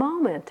that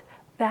moment,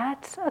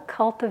 that's a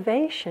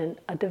cultivation,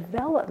 a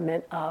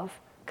development of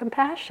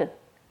compassion.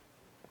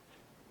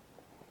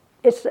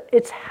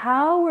 It's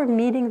how we're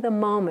meeting the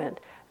moment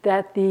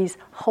that these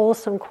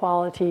wholesome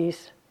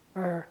qualities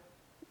are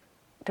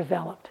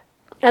developed.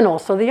 And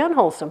also the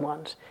unwholesome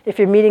ones. If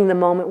you're meeting the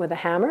moment with a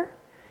hammer,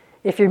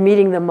 if you're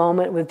meeting the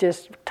moment with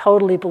just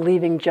totally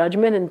believing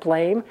judgment and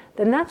blame,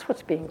 then that's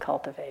what's being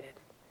cultivated.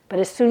 But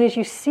as soon as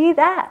you see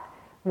that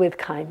with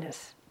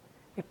kindness,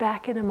 you're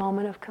back in a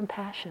moment of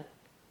compassion.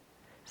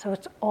 So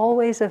it's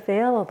always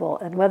available,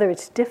 and whether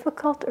it's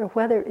difficult or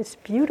whether it's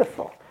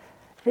beautiful,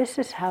 this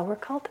is how we're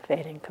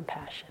cultivating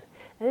compassion.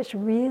 And it's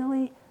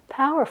really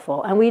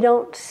powerful, and we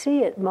don't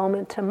see it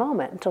moment to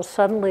moment until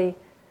suddenly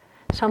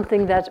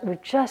something that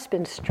we've just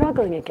been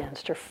struggling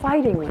against or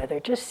fighting with or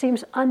just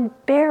seems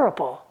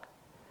unbearable,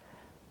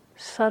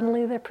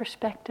 suddenly the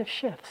perspective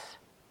shifts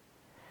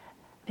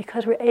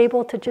because we're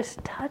able to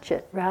just touch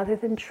it rather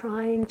than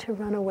trying to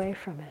run away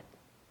from it.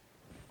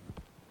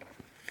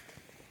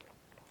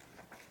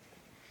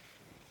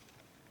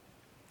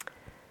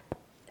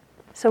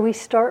 So we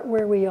start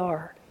where we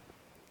are,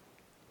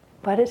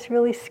 but it's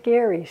really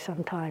scary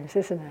sometimes,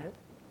 isn't it?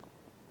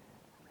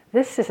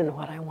 This isn't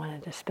what I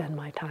wanted to spend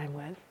my time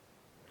with.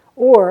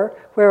 Or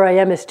where I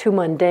am is too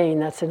mundane,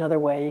 that's another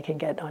way you can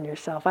get on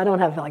yourself. I don't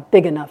have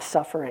big enough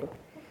suffering.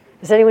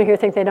 Does anyone here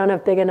think they don't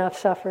have big enough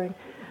suffering?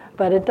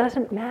 But it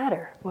doesn't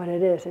matter what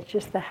it is, it's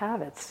just the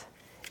habits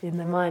in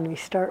the mind. We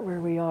start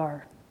where we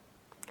are.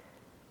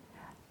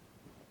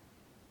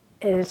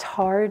 And it's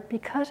hard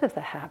because of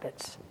the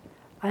habits.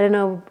 I don't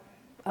know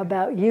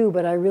about you,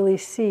 but I really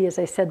see, as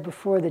I said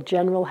before, the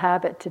general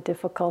habit to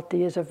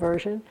difficulty is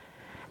aversion.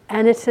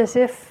 And it's as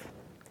if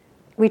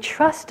we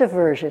trust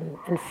aversion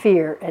and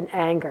fear and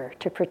anger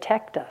to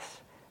protect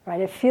us,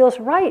 right? It feels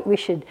right we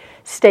should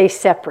stay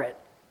separate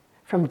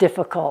from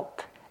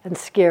difficult and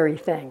scary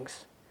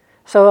things.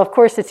 So of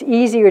course it's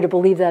easier to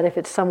believe that if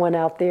it's someone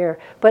out there,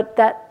 but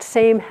that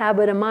same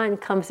habit of mind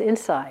comes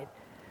inside.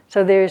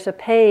 So there's a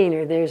pain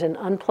or there's an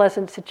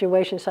unpleasant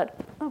situation, so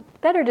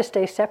better to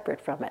stay separate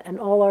from it. And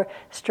all our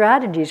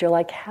strategies are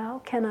like,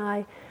 how can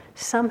I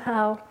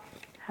somehow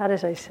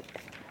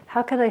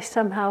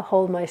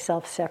hold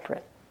myself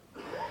separate?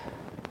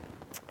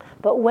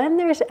 But when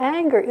there's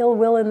anger, ill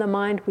will in the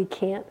mind, we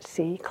can't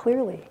see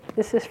clearly.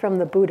 This is from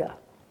the Buddha.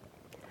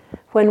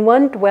 When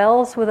one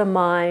dwells with a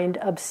mind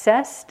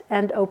obsessed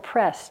and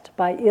oppressed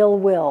by ill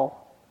will,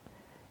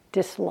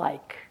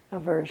 dislike,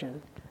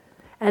 aversion,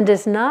 and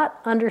does not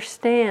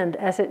understand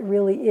as it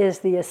really is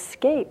the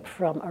escape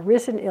from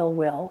arisen ill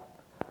will,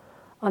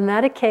 on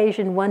that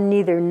occasion one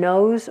neither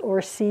knows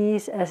or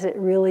sees as it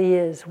really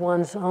is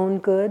one's own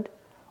good,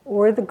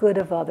 or the good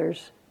of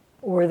others,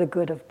 or the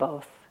good of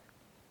both.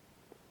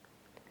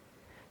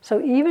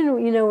 So even,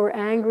 we're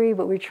angry,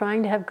 but we're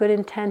trying to have good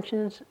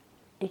intentions,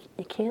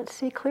 you can't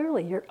see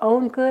clearly your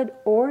own good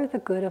or the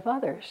good of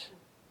others.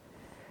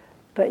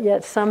 But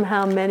yet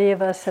somehow many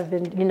of us have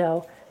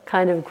been,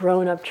 kind of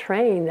grown up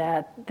trained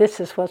that this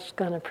is what's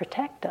going to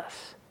protect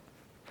us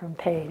from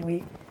pain.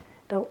 We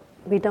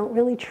don't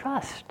really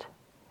trust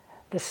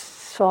this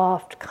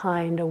soft,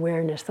 kind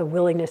awareness, the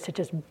willingness to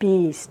just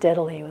be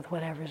steadily with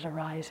whatever's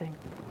arising.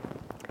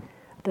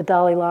 The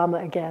Dalai Lama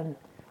again,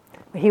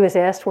 he was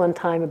asked one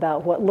time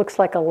about what looks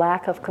like a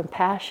lack of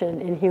compassion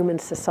in human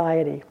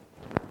society.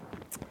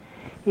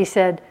 He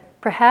said,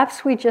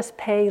 perhaps we just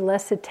pay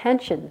less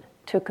attention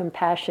to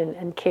compassion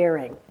and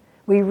caring.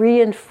 We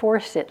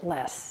reinforce it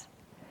less.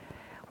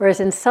 Whereas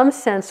in some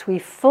sense, we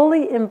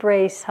fully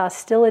embrace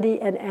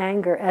hostility and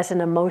anger as an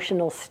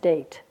emotional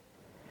state,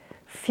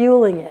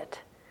 fueling it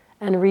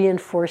and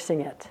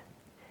reinforcing it.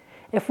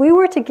 If we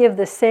were to give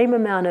the same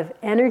amount of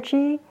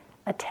energy,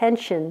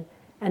 attention,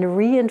 and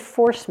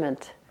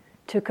reinforcement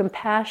to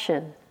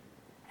compassion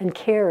and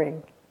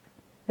caring,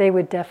 they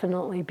would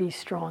definitely be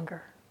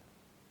stronger.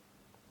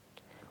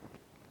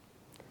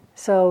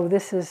 So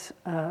this is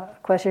a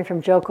question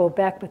from Joko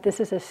Beck, but this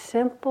is a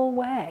simple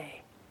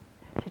way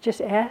to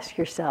just ask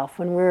yourself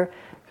when we're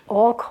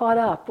all caught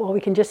up, or we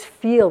can just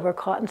feel we're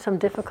caught in some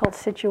difficult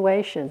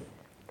situation.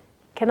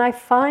 Can I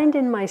find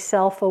in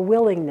myself a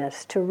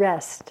willingness to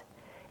rest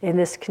in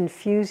this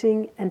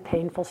confusing and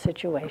painful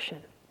situation?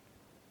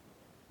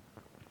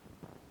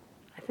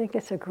 I think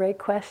it's a great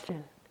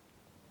question.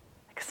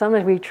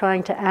 Sometimes we're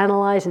trying to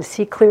analyze and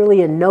see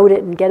clearly and note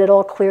it and get it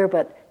all clear,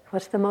 but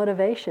what's the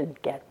motivation?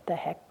 Get the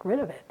heck rid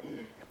of it.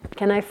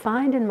 Can I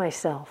find in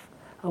myself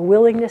a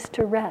willingness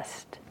to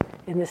rest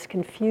in this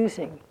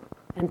confusing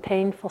and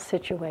painful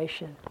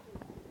situation?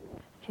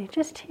 Can you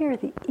just hear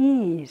the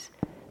ease,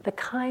 the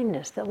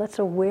kindness that lets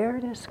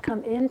awareness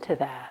come into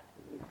that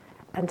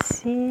and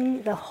see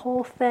the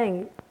whole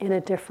thing in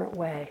a different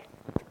way?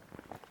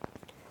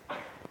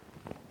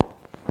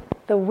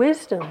 The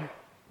wisdom,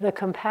 the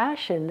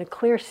compassion, the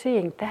clear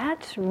seeing,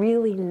 that's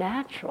really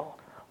natural.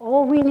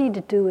 All we need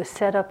to do is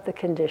set up the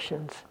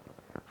conditions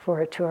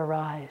for it to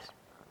arise.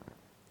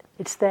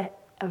 It's the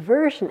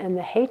aversion and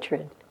the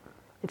hatred.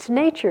 It's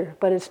nature,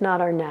 but it's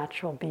not our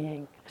natural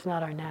being. It's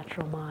not our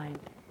natural mind.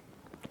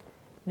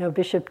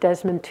 Bishop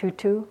Desmond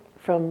Tutu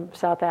from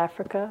South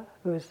Africa,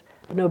 who's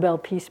a Nobel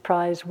Peace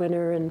Prize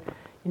winner and,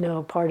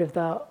 part of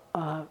the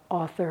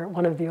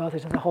one of the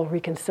authors of the whole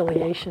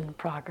reconciliation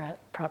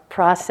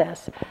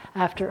process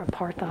after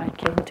apartheid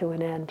came to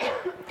an end.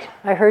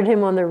 I heard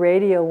him on the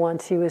radio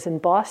once. He was in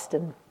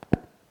Boston,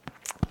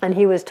 and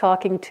he was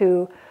talking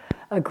to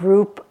a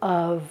group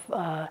of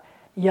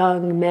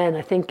young men,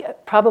 I think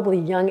probably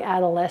young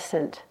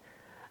adolescent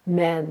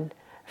men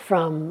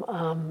from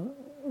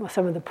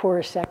some of the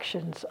poorer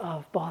sections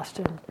of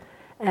Boston.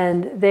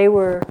 And they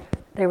were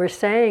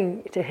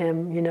saying to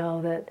him,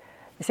 that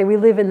they say, we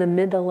live in the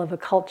middle of a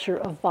culture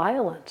of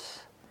violence.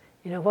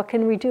 What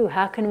can we do?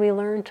 How can we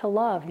learn to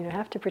love?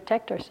 Have to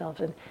protect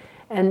ourselves.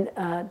 And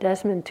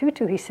Desmond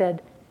Tutu, he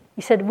said,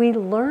 we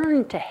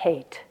learn to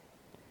hate.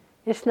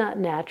 It's not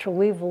natural.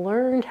 We've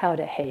learned how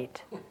to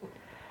hate.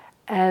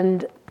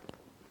 And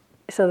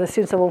so the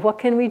students said, well, what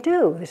can we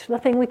do? There's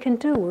nothing we can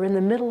do. We're in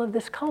the middle of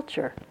this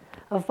culture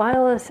of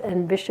violence.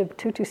 And Bishop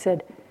Tutu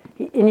said,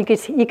 and you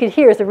could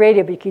hear as the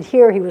radio, but you could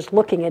hear he was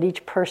looking at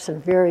each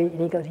person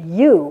and he goes,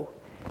 you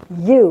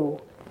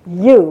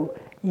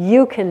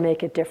can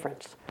make a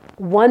difference.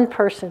 One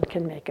person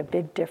can make a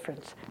big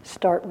difference.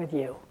 Start with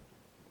you.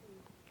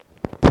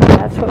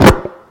 That's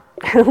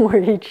what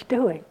we're each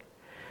doing.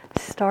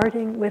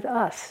 Starting with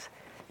us.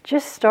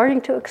 Just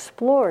starting to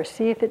explore,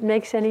 see if it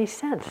makes any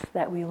sense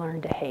that we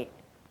learn to hate,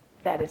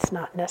 that it's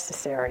not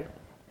necessary.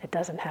 It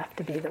doesn't have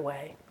to be the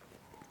way.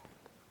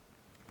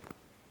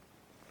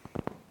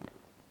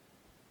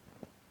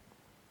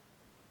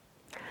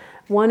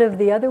 One of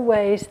the other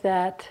ways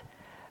that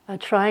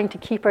trying to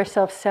keep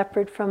ourselves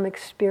separate from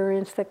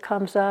experience that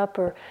comes up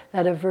or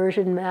that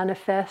aversion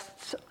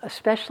manifests,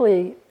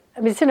 especially,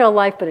 it's in our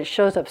life, but it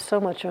shows up so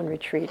much on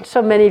retreat.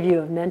 So many of you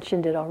have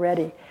mentioned it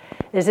already,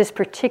 is this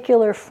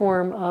particular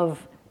form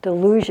of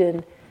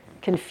delusion,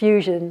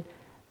 confusion,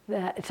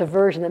 that it's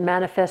aversion that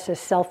manifests as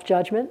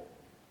self-judgment,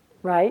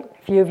 right?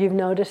 A few of you have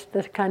noticed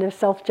the kind of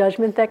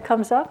self-judgment that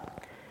comes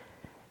up.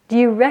 Do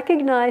you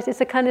recognize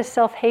it's a kind of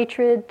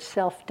self-hatred,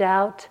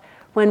 self-doubt,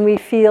 when we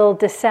feel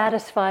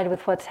dissatisfied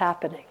with what's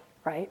happening,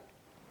 right?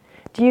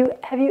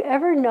 Have you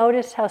ever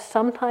noticed how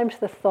sometimes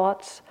the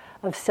thoughts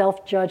of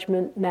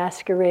self-judgment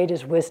masquerade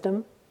as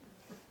wisdom,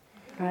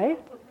 right?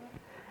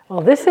 well,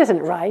 this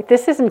isn't right.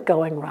 This isn't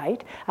going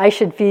right. I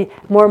should be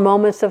more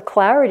moments of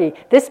clarity.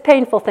 This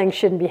painful thing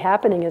shouldn't be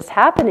happening. It's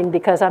happening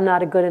because I'm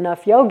not a good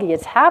enough yogi.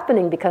 It's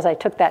happening because I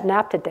took that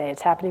nap today.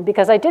 It's happening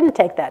because I didn't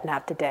take that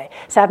nap today.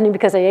 It's happening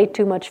because I ate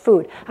too much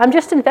food. I'm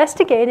just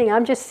investigating.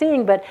 I'm just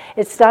seeing, but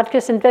it's not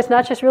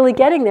just really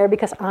getting there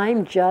because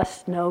I'm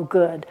just no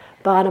good.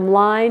 Bottom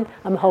line,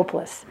 I'm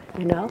hopeless,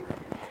 you know?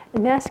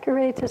 It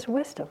masquerades as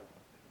wisdom.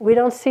 We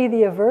don't see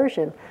the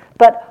aversion,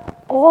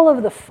 but all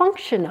of the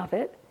function of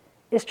it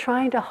is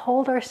trying to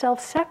hold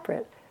ourselves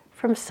separate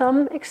from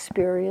some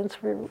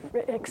experience we're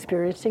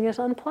experiencing as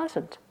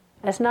unpleasant,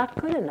 as not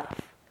good enough.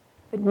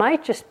 It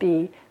might just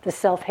be the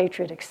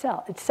self-hatred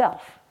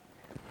itself.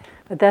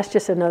 But that's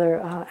just another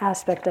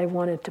aspect I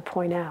wanted to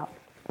point out.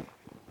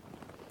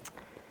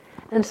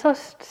 And so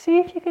see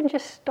if you can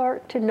just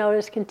start to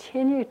notice,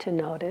 continue to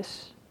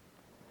notice.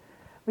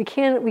 We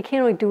can't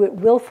only do it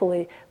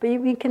willfully, but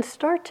we can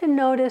start to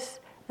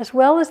notice, as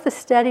well as the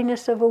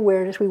steadiness of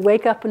awareness. We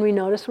wake up and we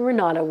notice when we're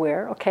not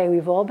aware. Okay,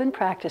 we've all been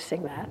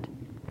practicing that.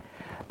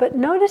 But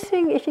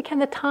noticing, if you can,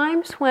 the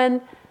times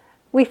when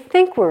we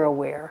think we're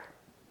aware,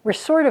 we're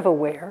sort of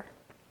aware.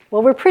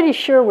 Well, we're pretty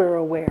sure we're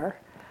aware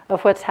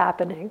of what's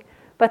happening,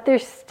 but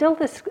there's still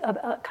this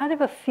kind of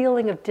a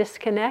feeling of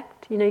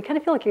disconnect. You know, you kind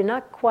of feel like you're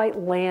not quite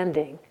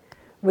landing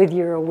with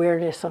your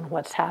awareness on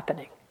what's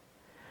happening.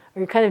 Or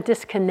you're kind of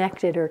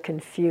disconnected or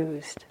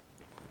confused.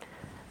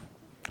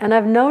 And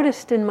I've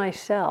noticed in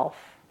myself,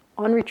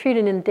 on retreat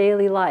and in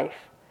daily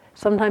life,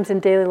 sometimes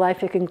in daily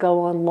life it can go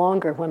on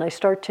longer, when I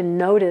start to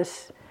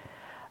notice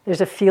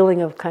there's a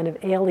feeling of kind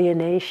of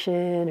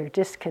alienation or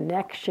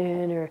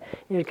disconnection, or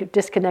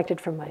disconnected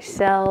from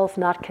myself,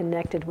 not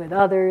connected with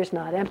others,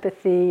 not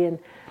empathy, and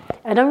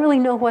I don't really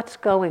know what's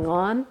going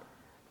on,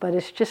 but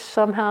it's just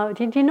somehow.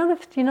 Do you know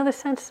the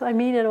sense I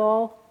mean at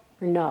all?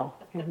 Or no?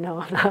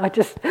 No, I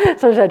just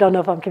sometimes I don't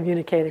know if I'm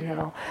communicating at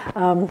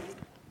all.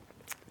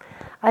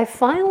 I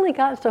finally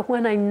got, so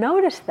when I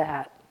noticed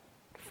that,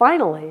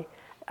 finally,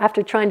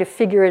 after trying to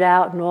figure it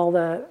out and all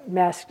the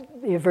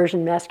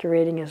aversion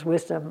masquerading as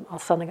wisdom, I'll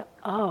suddenly go,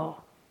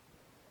 oh,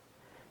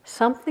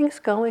 something's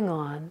going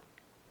on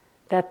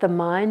that the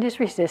mind is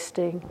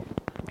resisting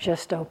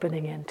just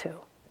opening into.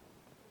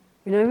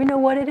 You don't even know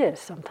what it is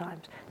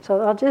sometimes.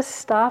 So I'll just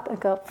stop and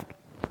go,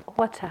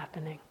 what's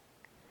happening?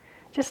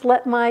 Just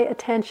let my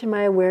attention,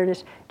 my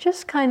awareness,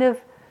 just kind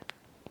of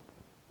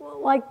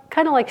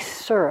like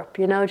syrup,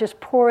 you know, just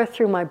pour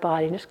through my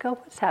body and just go,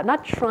 what's happening?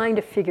 Not trying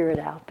to figure it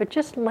out, but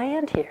just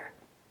land here.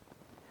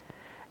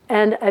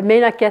 And I may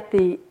not get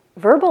the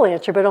verbal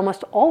answer, but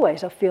almost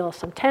always I'll feel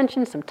some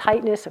tension, some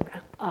tightness.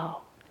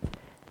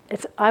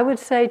 I would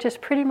say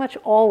just pretty much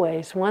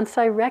always, once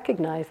I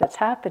recognize that's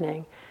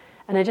happening,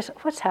 and I just,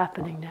 what's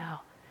happening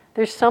now?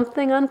 There's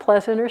something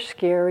unpleasant or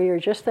scary or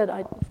just that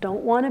I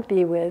don't want to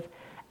be with,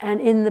 and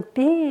in the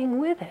being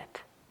with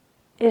it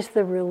is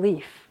the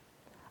relief.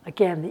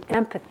 Again, the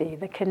empathy,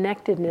 the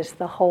connectedness,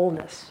 the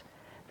wholeness.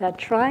 That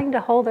trying to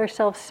hold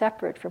ourselves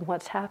separate from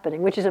what's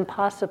happening, which is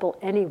impossible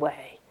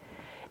anyway,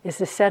 is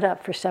the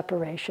setup for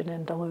separation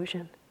and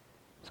delusion.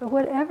 So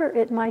whatever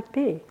it might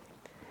be.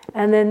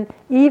 And then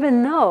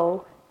even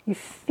though you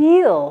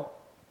feel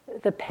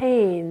the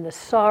pain, the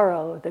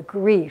sorrow, the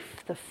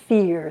grief, the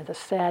fear, the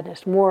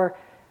sadness more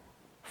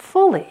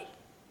fully,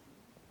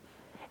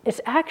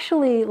 it's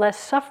actually less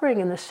suffering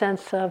in the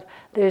sense of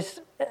this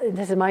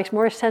is my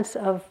more sense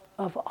of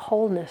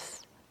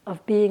wholeness,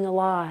 of being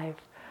alive,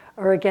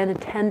 or again a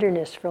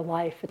tenderness for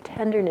life, a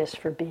tenderness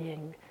for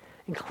being,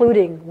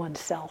 including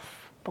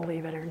oneself,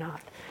 believe it or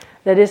not.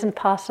 That isn't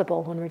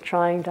possible when we're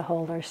trying to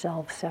hold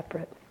ourselves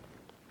separate.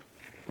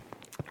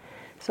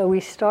 So we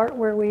start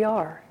where we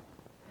are.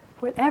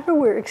 Whatever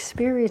we're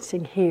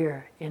experiencing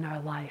here in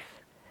our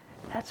life,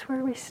 that's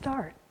where we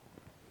start.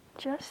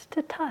 Just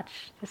to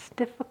touch this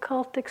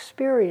difficult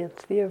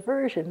experience, the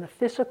aversion, the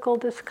physical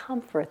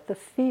discomfort, the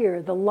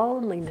fear, the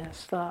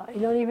loneliness,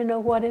 you don't even know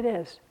what it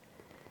is.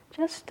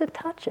 Just to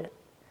touch it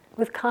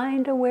with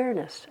kind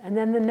awareness, and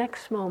then the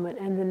next moment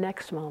and the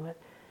next moment,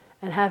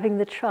 and having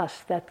the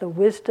trust that the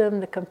wisdom,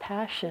 the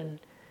compassion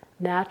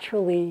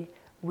naturally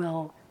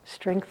will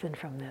strengthen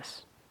from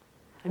this.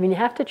 I mean, you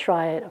have to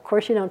try it. Of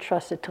course you don't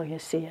trust it till you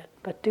see it,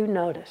 but do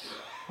notice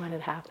when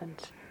it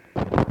happens.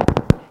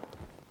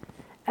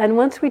 And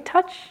once we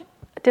touch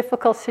a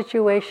difficult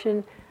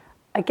situation,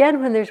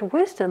 again, when there's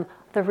wisdom,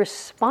 the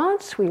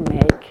response we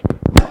make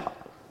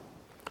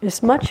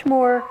is much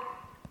more,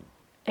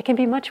 it can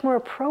be much more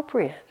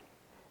appropriate.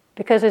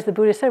 Because as the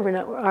Buddha said,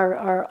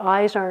 our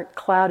eyes aren't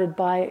clouded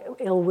by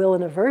ill will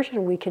and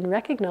aversion. We can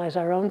recognize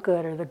our own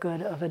good or the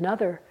good of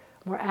another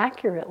more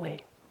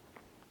accurately.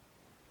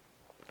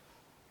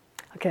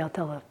 Okay, I'll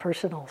tell a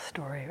personal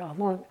story.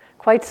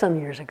 Quite some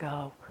years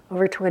ago,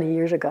 over 20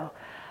 years ago,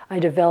 I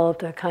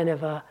developed a kind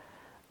of a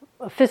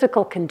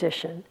physical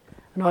condition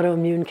an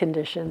autoimmune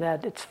condition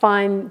that it's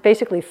fine,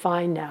 basically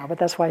fine now, but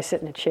that's why I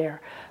sit in a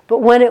chair. But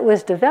when it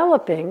was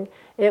developing,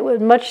 it was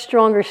much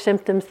stronger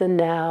symptoms than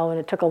now, and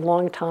it took a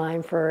long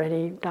time for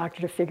any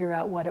doctor to figure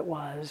out what it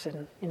was,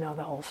 and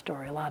the whole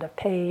story. A lot of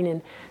pain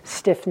and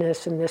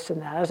stiffness and this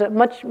and that. It was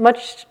much,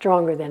 much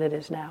stronger than it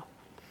is now.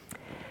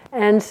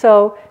 And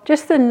so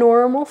just the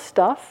normal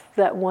stuff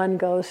that one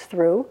goes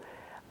through,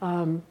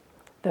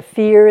 the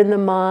fear in the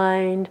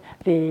mind,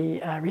 the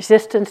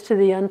resistance to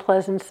the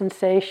unpleasant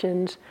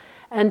sensations,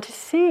 and to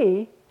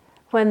see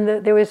when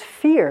there was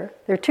fear,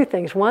 there are two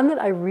things. One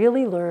that I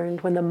really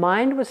learned, when the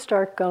mind would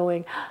start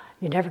going,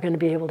 you're never going to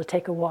be able to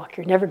take a walk,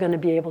 you're never going to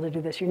be able to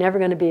do this, you're never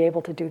going to be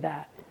able to do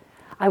that.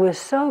 I was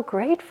so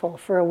grateful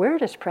for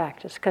awareness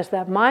practice, because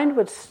that mind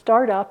would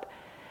start up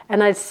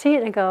and I'd see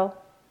it and go,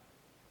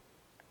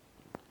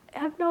 I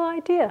have no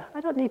idea,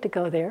 I don't need to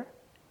go there.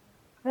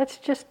 That's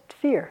just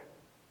fear.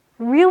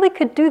 Really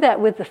could do that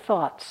with the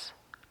thoughts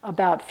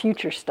about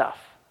future stuff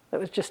that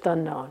was just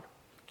unknown.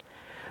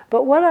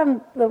 But what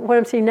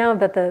I'm seeing now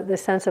about the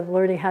sense of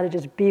learning how to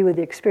just be with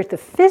the experience, the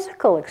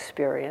physical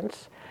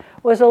experience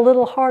was a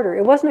little harder.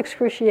 It wasn't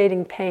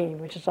excruciating pain,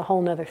 which is a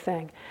whole other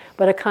thing,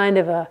 but a kind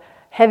of a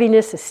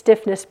heaviness, a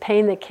stiffness,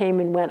 pain that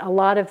came and went a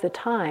lot of the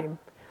time.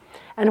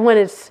 And when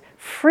it's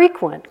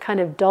frequent,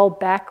 kind of dull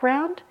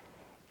background,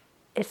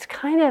 it's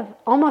kind of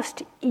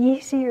almost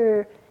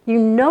easier, you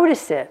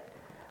notice it,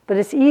 but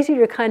it's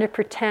easier to kind of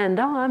pretend,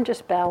 oh, I'm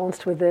just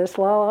balanced with this.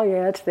 Well,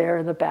 yeah, it's there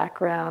in the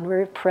background.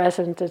 We're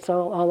present. It's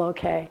all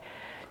okay.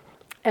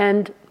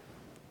 And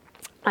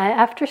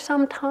after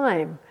some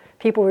time,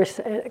 people were,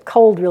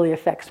 cold really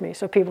affects me.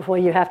 So people,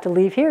 well, you have to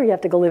leave here. You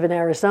have to go live in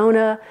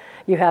Arizona.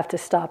 You have to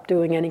stop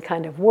doing any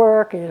kind of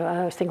work.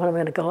 I was thinking, well, I'm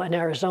going to go in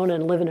Arizona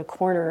and live in a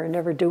corner and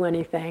never do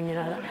anything.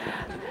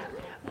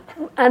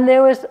 And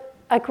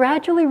I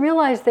gradually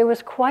realized there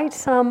was quite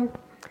some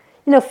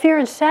fear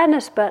and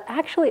sadness, but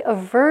actually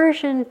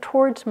aversion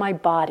towards my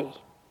body.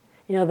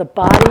 The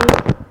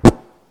body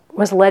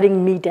was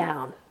letting me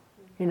down.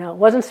 It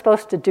wasn't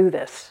supposed to do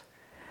this.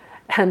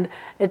 And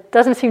it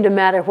doesn't seem to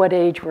matter what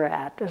age we're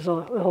at. It was a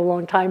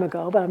long time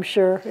ago, but I'm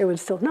sure it would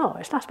still, no,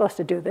 it's not supposed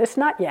to do this,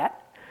 not yet.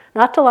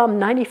 Not till I'm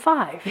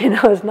 95,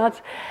 it's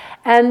not.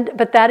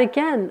 But that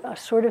again, a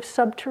sort of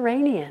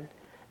subterranean,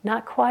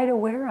 not quite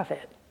aware of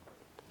it.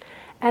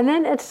 And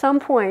then at some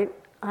point,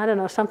 I don't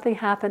know, something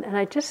happened, and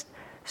I just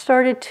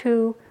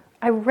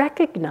I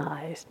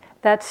recognized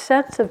that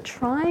sense of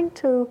trying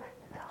to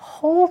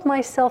hold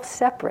myself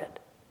separate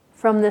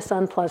from this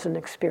unpleasant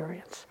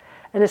experience.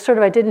 And it's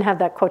I didn't have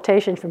that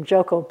quotation from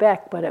Joko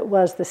Beck, but it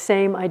was the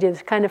same idea,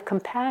 this kind of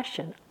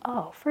compassion.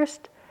 Oh,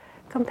 first,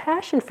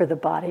 compassion for the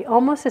body,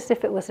 almost as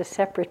if it was a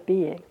separate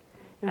being.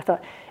 And I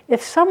thought,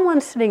 if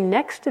someone sitting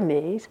next to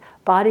me's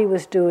body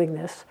was doing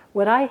this,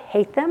 would I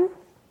hate them?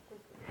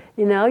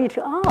 You'd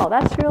feel, oh,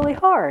 that's really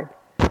hard.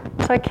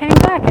 So I came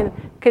back and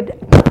could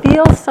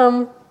feel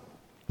some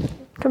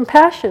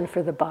compassion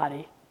for the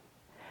body.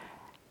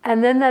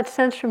 And then that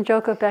sense from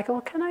Joko Beck,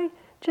 well, can I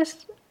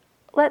just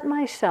let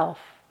myself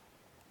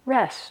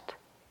rest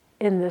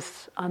in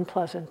this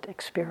unpleasant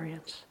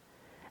experience?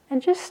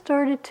 And just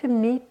started to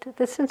meet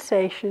the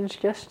sensations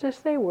just as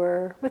they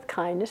were with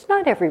kindness,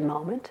 not every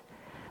moment,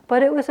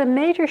 but it was a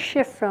major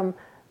shift from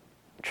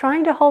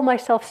trying to hold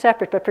myself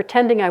separate but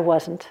pretending I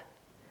wasn't,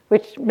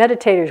 which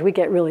meditators, we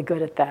get really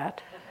good at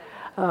that.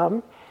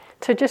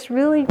 To just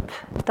really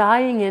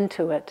dying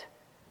into it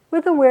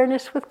with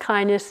awareness, with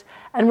kindness,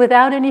 and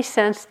without any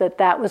sense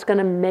that was going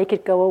to make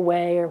it go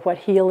away or what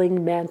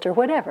healing meant or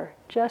whatever.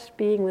 Just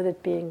being with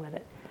it, being with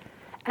it.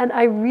 And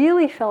I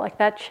really felt like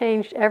that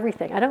changed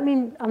everything.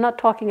 I'm not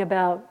talking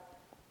about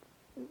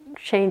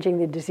changing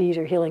the disease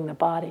or healing the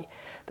body,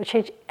 but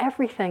changed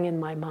everything in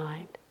my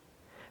mind.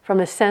 From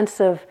a sense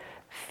of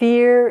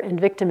fear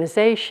and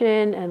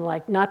victimization and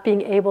like not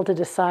being able to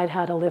decide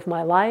how to live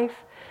my life,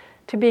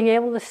 to being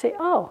able to say,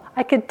 oh,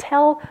 I could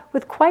tell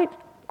with quite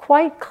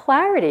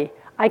clarity,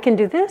 I can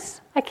do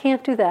this, I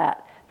can't do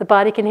that. The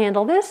body can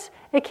handle this,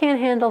 it can't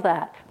handle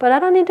that. But I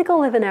don't need to go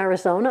live in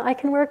Arizona, I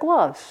can wear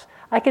gloves.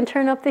 I can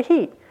turn up the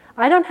heat.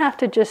 I don't have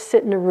to just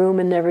sit in a room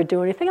and never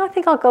do anything. I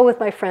think I'll go with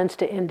my friends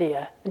to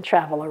India and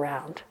travel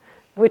around,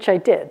 which I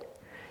did.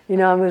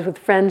 I was with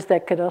friends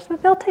that could also,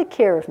 they'll take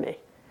care of me.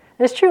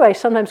 And it's true, I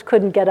sometimes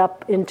couldn't get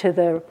up into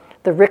the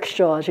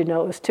rickshaws, it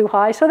was too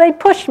high, so they'd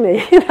push me,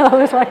 it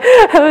was like,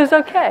 it was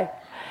okay.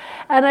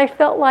 And I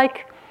felt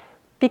like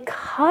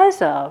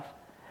because of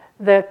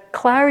the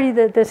clarity,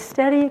 the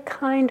steady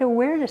kind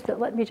awareness that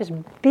let me just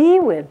be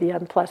with the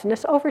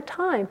unpleasantness over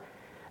time,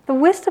 the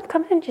wisdom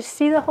comes in, you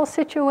see the whole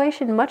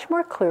situation much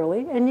more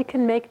clearly, and you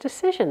can make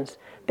decisions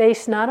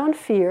based not on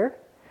fear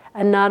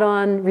and not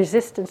on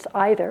resistance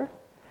either,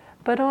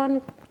 but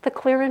on the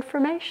clear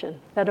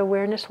information that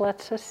awareness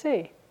lets us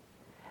see.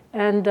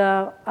 And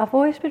I've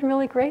always been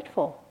really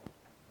grateful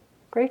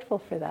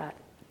for that.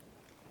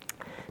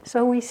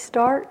 So we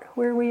start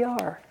where we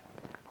are.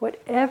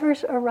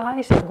 Whatever's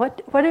arising,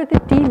 what are the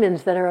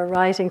demons that are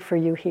arising for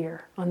you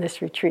here on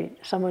this retreat?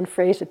 Someone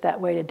phrased it that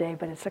way today,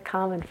 but it's a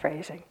common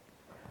phrasing.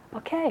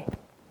 Okay,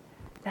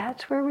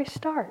 That's where we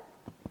start.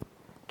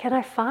 Can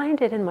I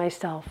find it in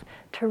myself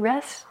to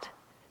rest,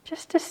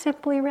 just to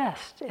simply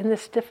rest in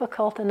this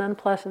difficult and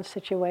unpleasant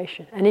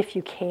situation? And if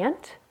you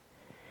can't,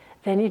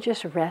 then you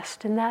just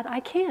rest in that I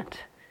can't.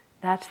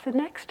 That's the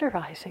next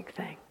arising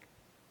thing.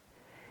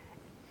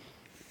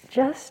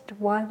 Just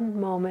one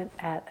moment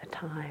at a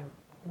time.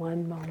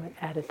 One moment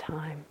at a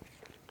time.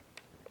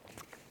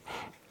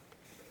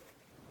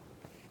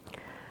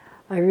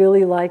 I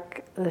really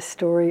like the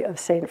story of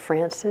St.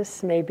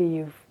 Francis. Maybe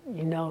you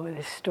know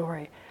this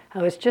story.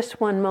 How it's just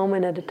one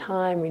moment at a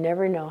time. We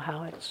never know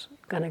how it's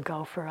going to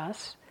go for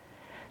us.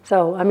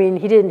 So, I mean,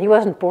 he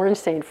wasn't born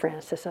St.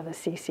 Francis of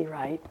Assisi,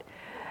 right?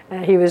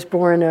 He was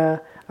born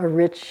to a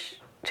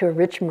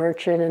rich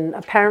merchant, and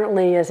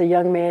apparently as a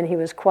young man he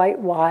was quite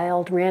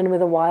wild, ran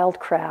with a wild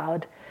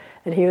crowd,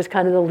 and he was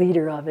kind of the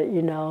leader of it,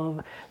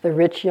 the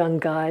rich young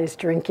guys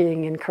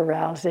drinking and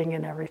carousing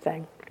and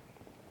everything.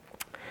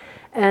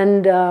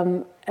 And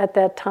at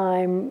that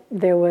time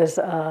there was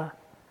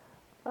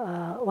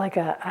like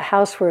a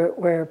house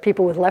where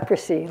people with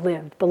leprosy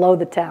lived below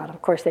the town.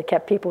 Of course, they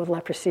kept people with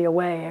leprosy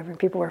away.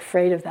 People were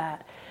afraid of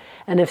that.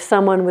 And if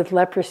someone with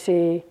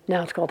leprosy,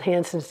 now it's called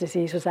Hansen's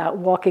disease, was out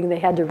walking, they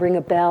had to ring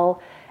a bell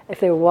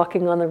if they were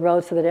walking on the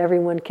road so that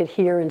everyone could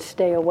hear and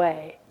stay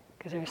away,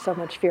 because there was so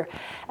much fear.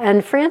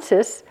 And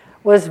Francis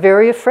was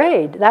very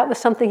afraid. That was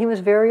something he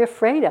was very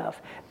afraid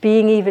of.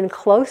 Being even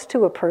close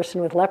to a person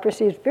with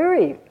leprosy, he was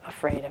very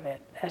afraid of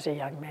it as a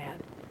young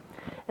man.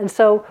 And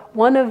so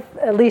one of,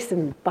 at least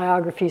in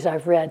biographies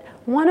I've read,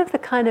 one of the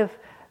kind of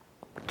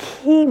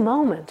key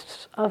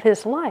moments of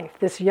his life,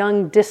 this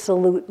young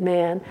dissolute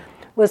man,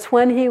 was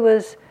when he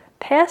was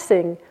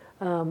passing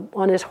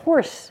on his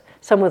horse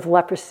someone with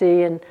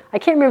leprosy, and I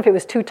can't remember if it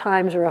was 2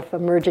 times or if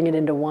I'm merging it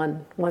into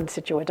one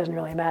situation, it doesn't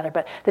really matter,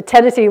 but the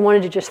tendency he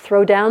wanted to just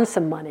throw down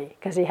some money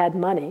because he had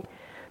money.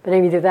 But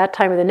either that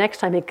time or the next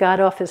time he got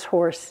off his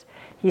horse,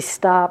 he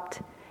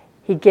stopped,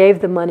 he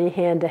gave the money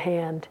hand to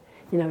hand,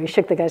 he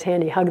shook the guy's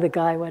hand, he hugged the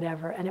guy,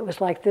 whatever, and it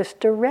was like this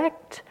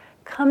direct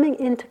coming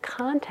into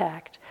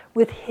contact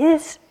with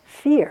his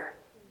fear,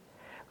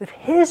 with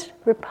his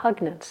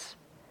repugnance.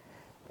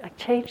 It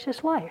changed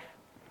his life.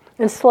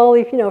 And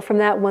slowly, from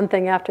that one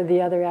thing after the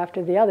other,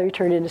 he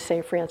turned into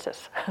St.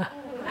 Francis.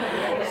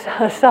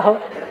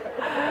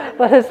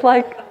 But it's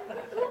like,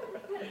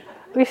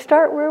 we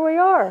start where we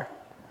are.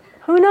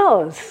 Who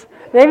knows?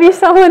 Maybe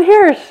someone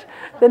here's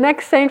the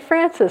next St.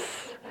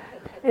 Francis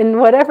in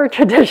whatever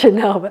tradition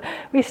now, but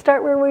we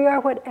start where we are,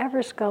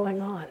 whatever's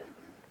going on.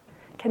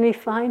 Can we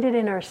find it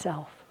in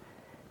ourselves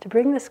to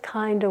bring this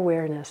kind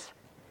awareness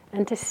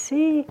and to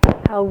see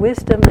how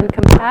wisdom and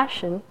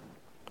compassion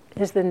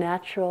is the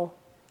natural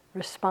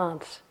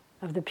response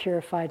of the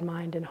purified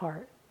mind and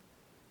heart.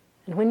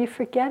 And when you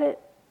forget it,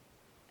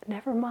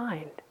 never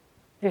mind.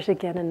 There's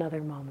again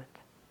another moment.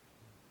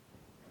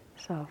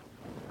 So,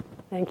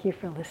 thank you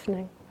for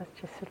listening. Let's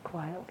just sit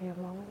quietly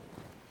a moment.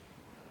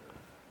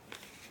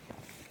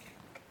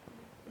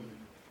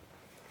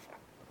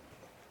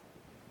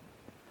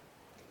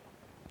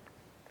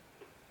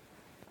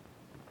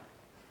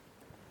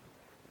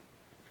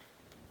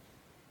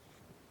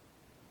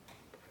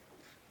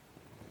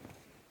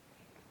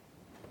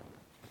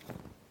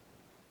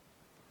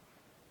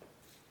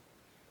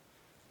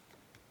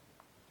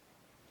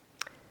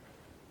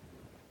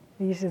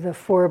 These are the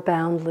 4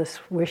 boundless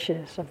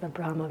wishes of the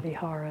Brahma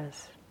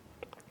Viharas.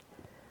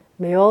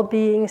 May all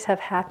beings have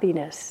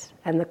happiness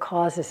and the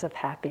causes of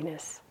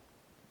happiness.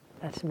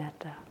 That's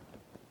metta.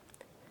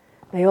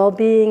 May all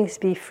beings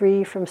be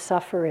free from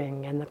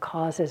suffering and the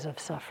causes of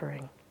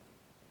suffering.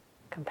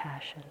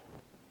 Compassion.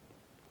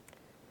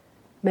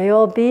 May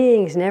all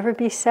beings never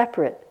be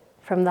separate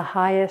from the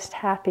highest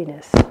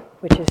happiness,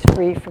 which is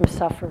free from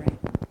suffering.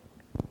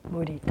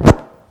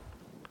 Mudita.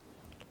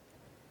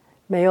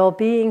 May all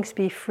beings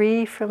be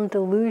free from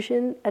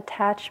delusion,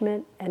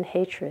 attachment, and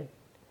hatred,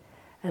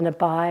 and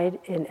abide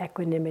in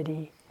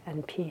equanimity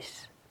and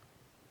peace.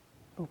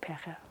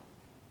 Upekkha.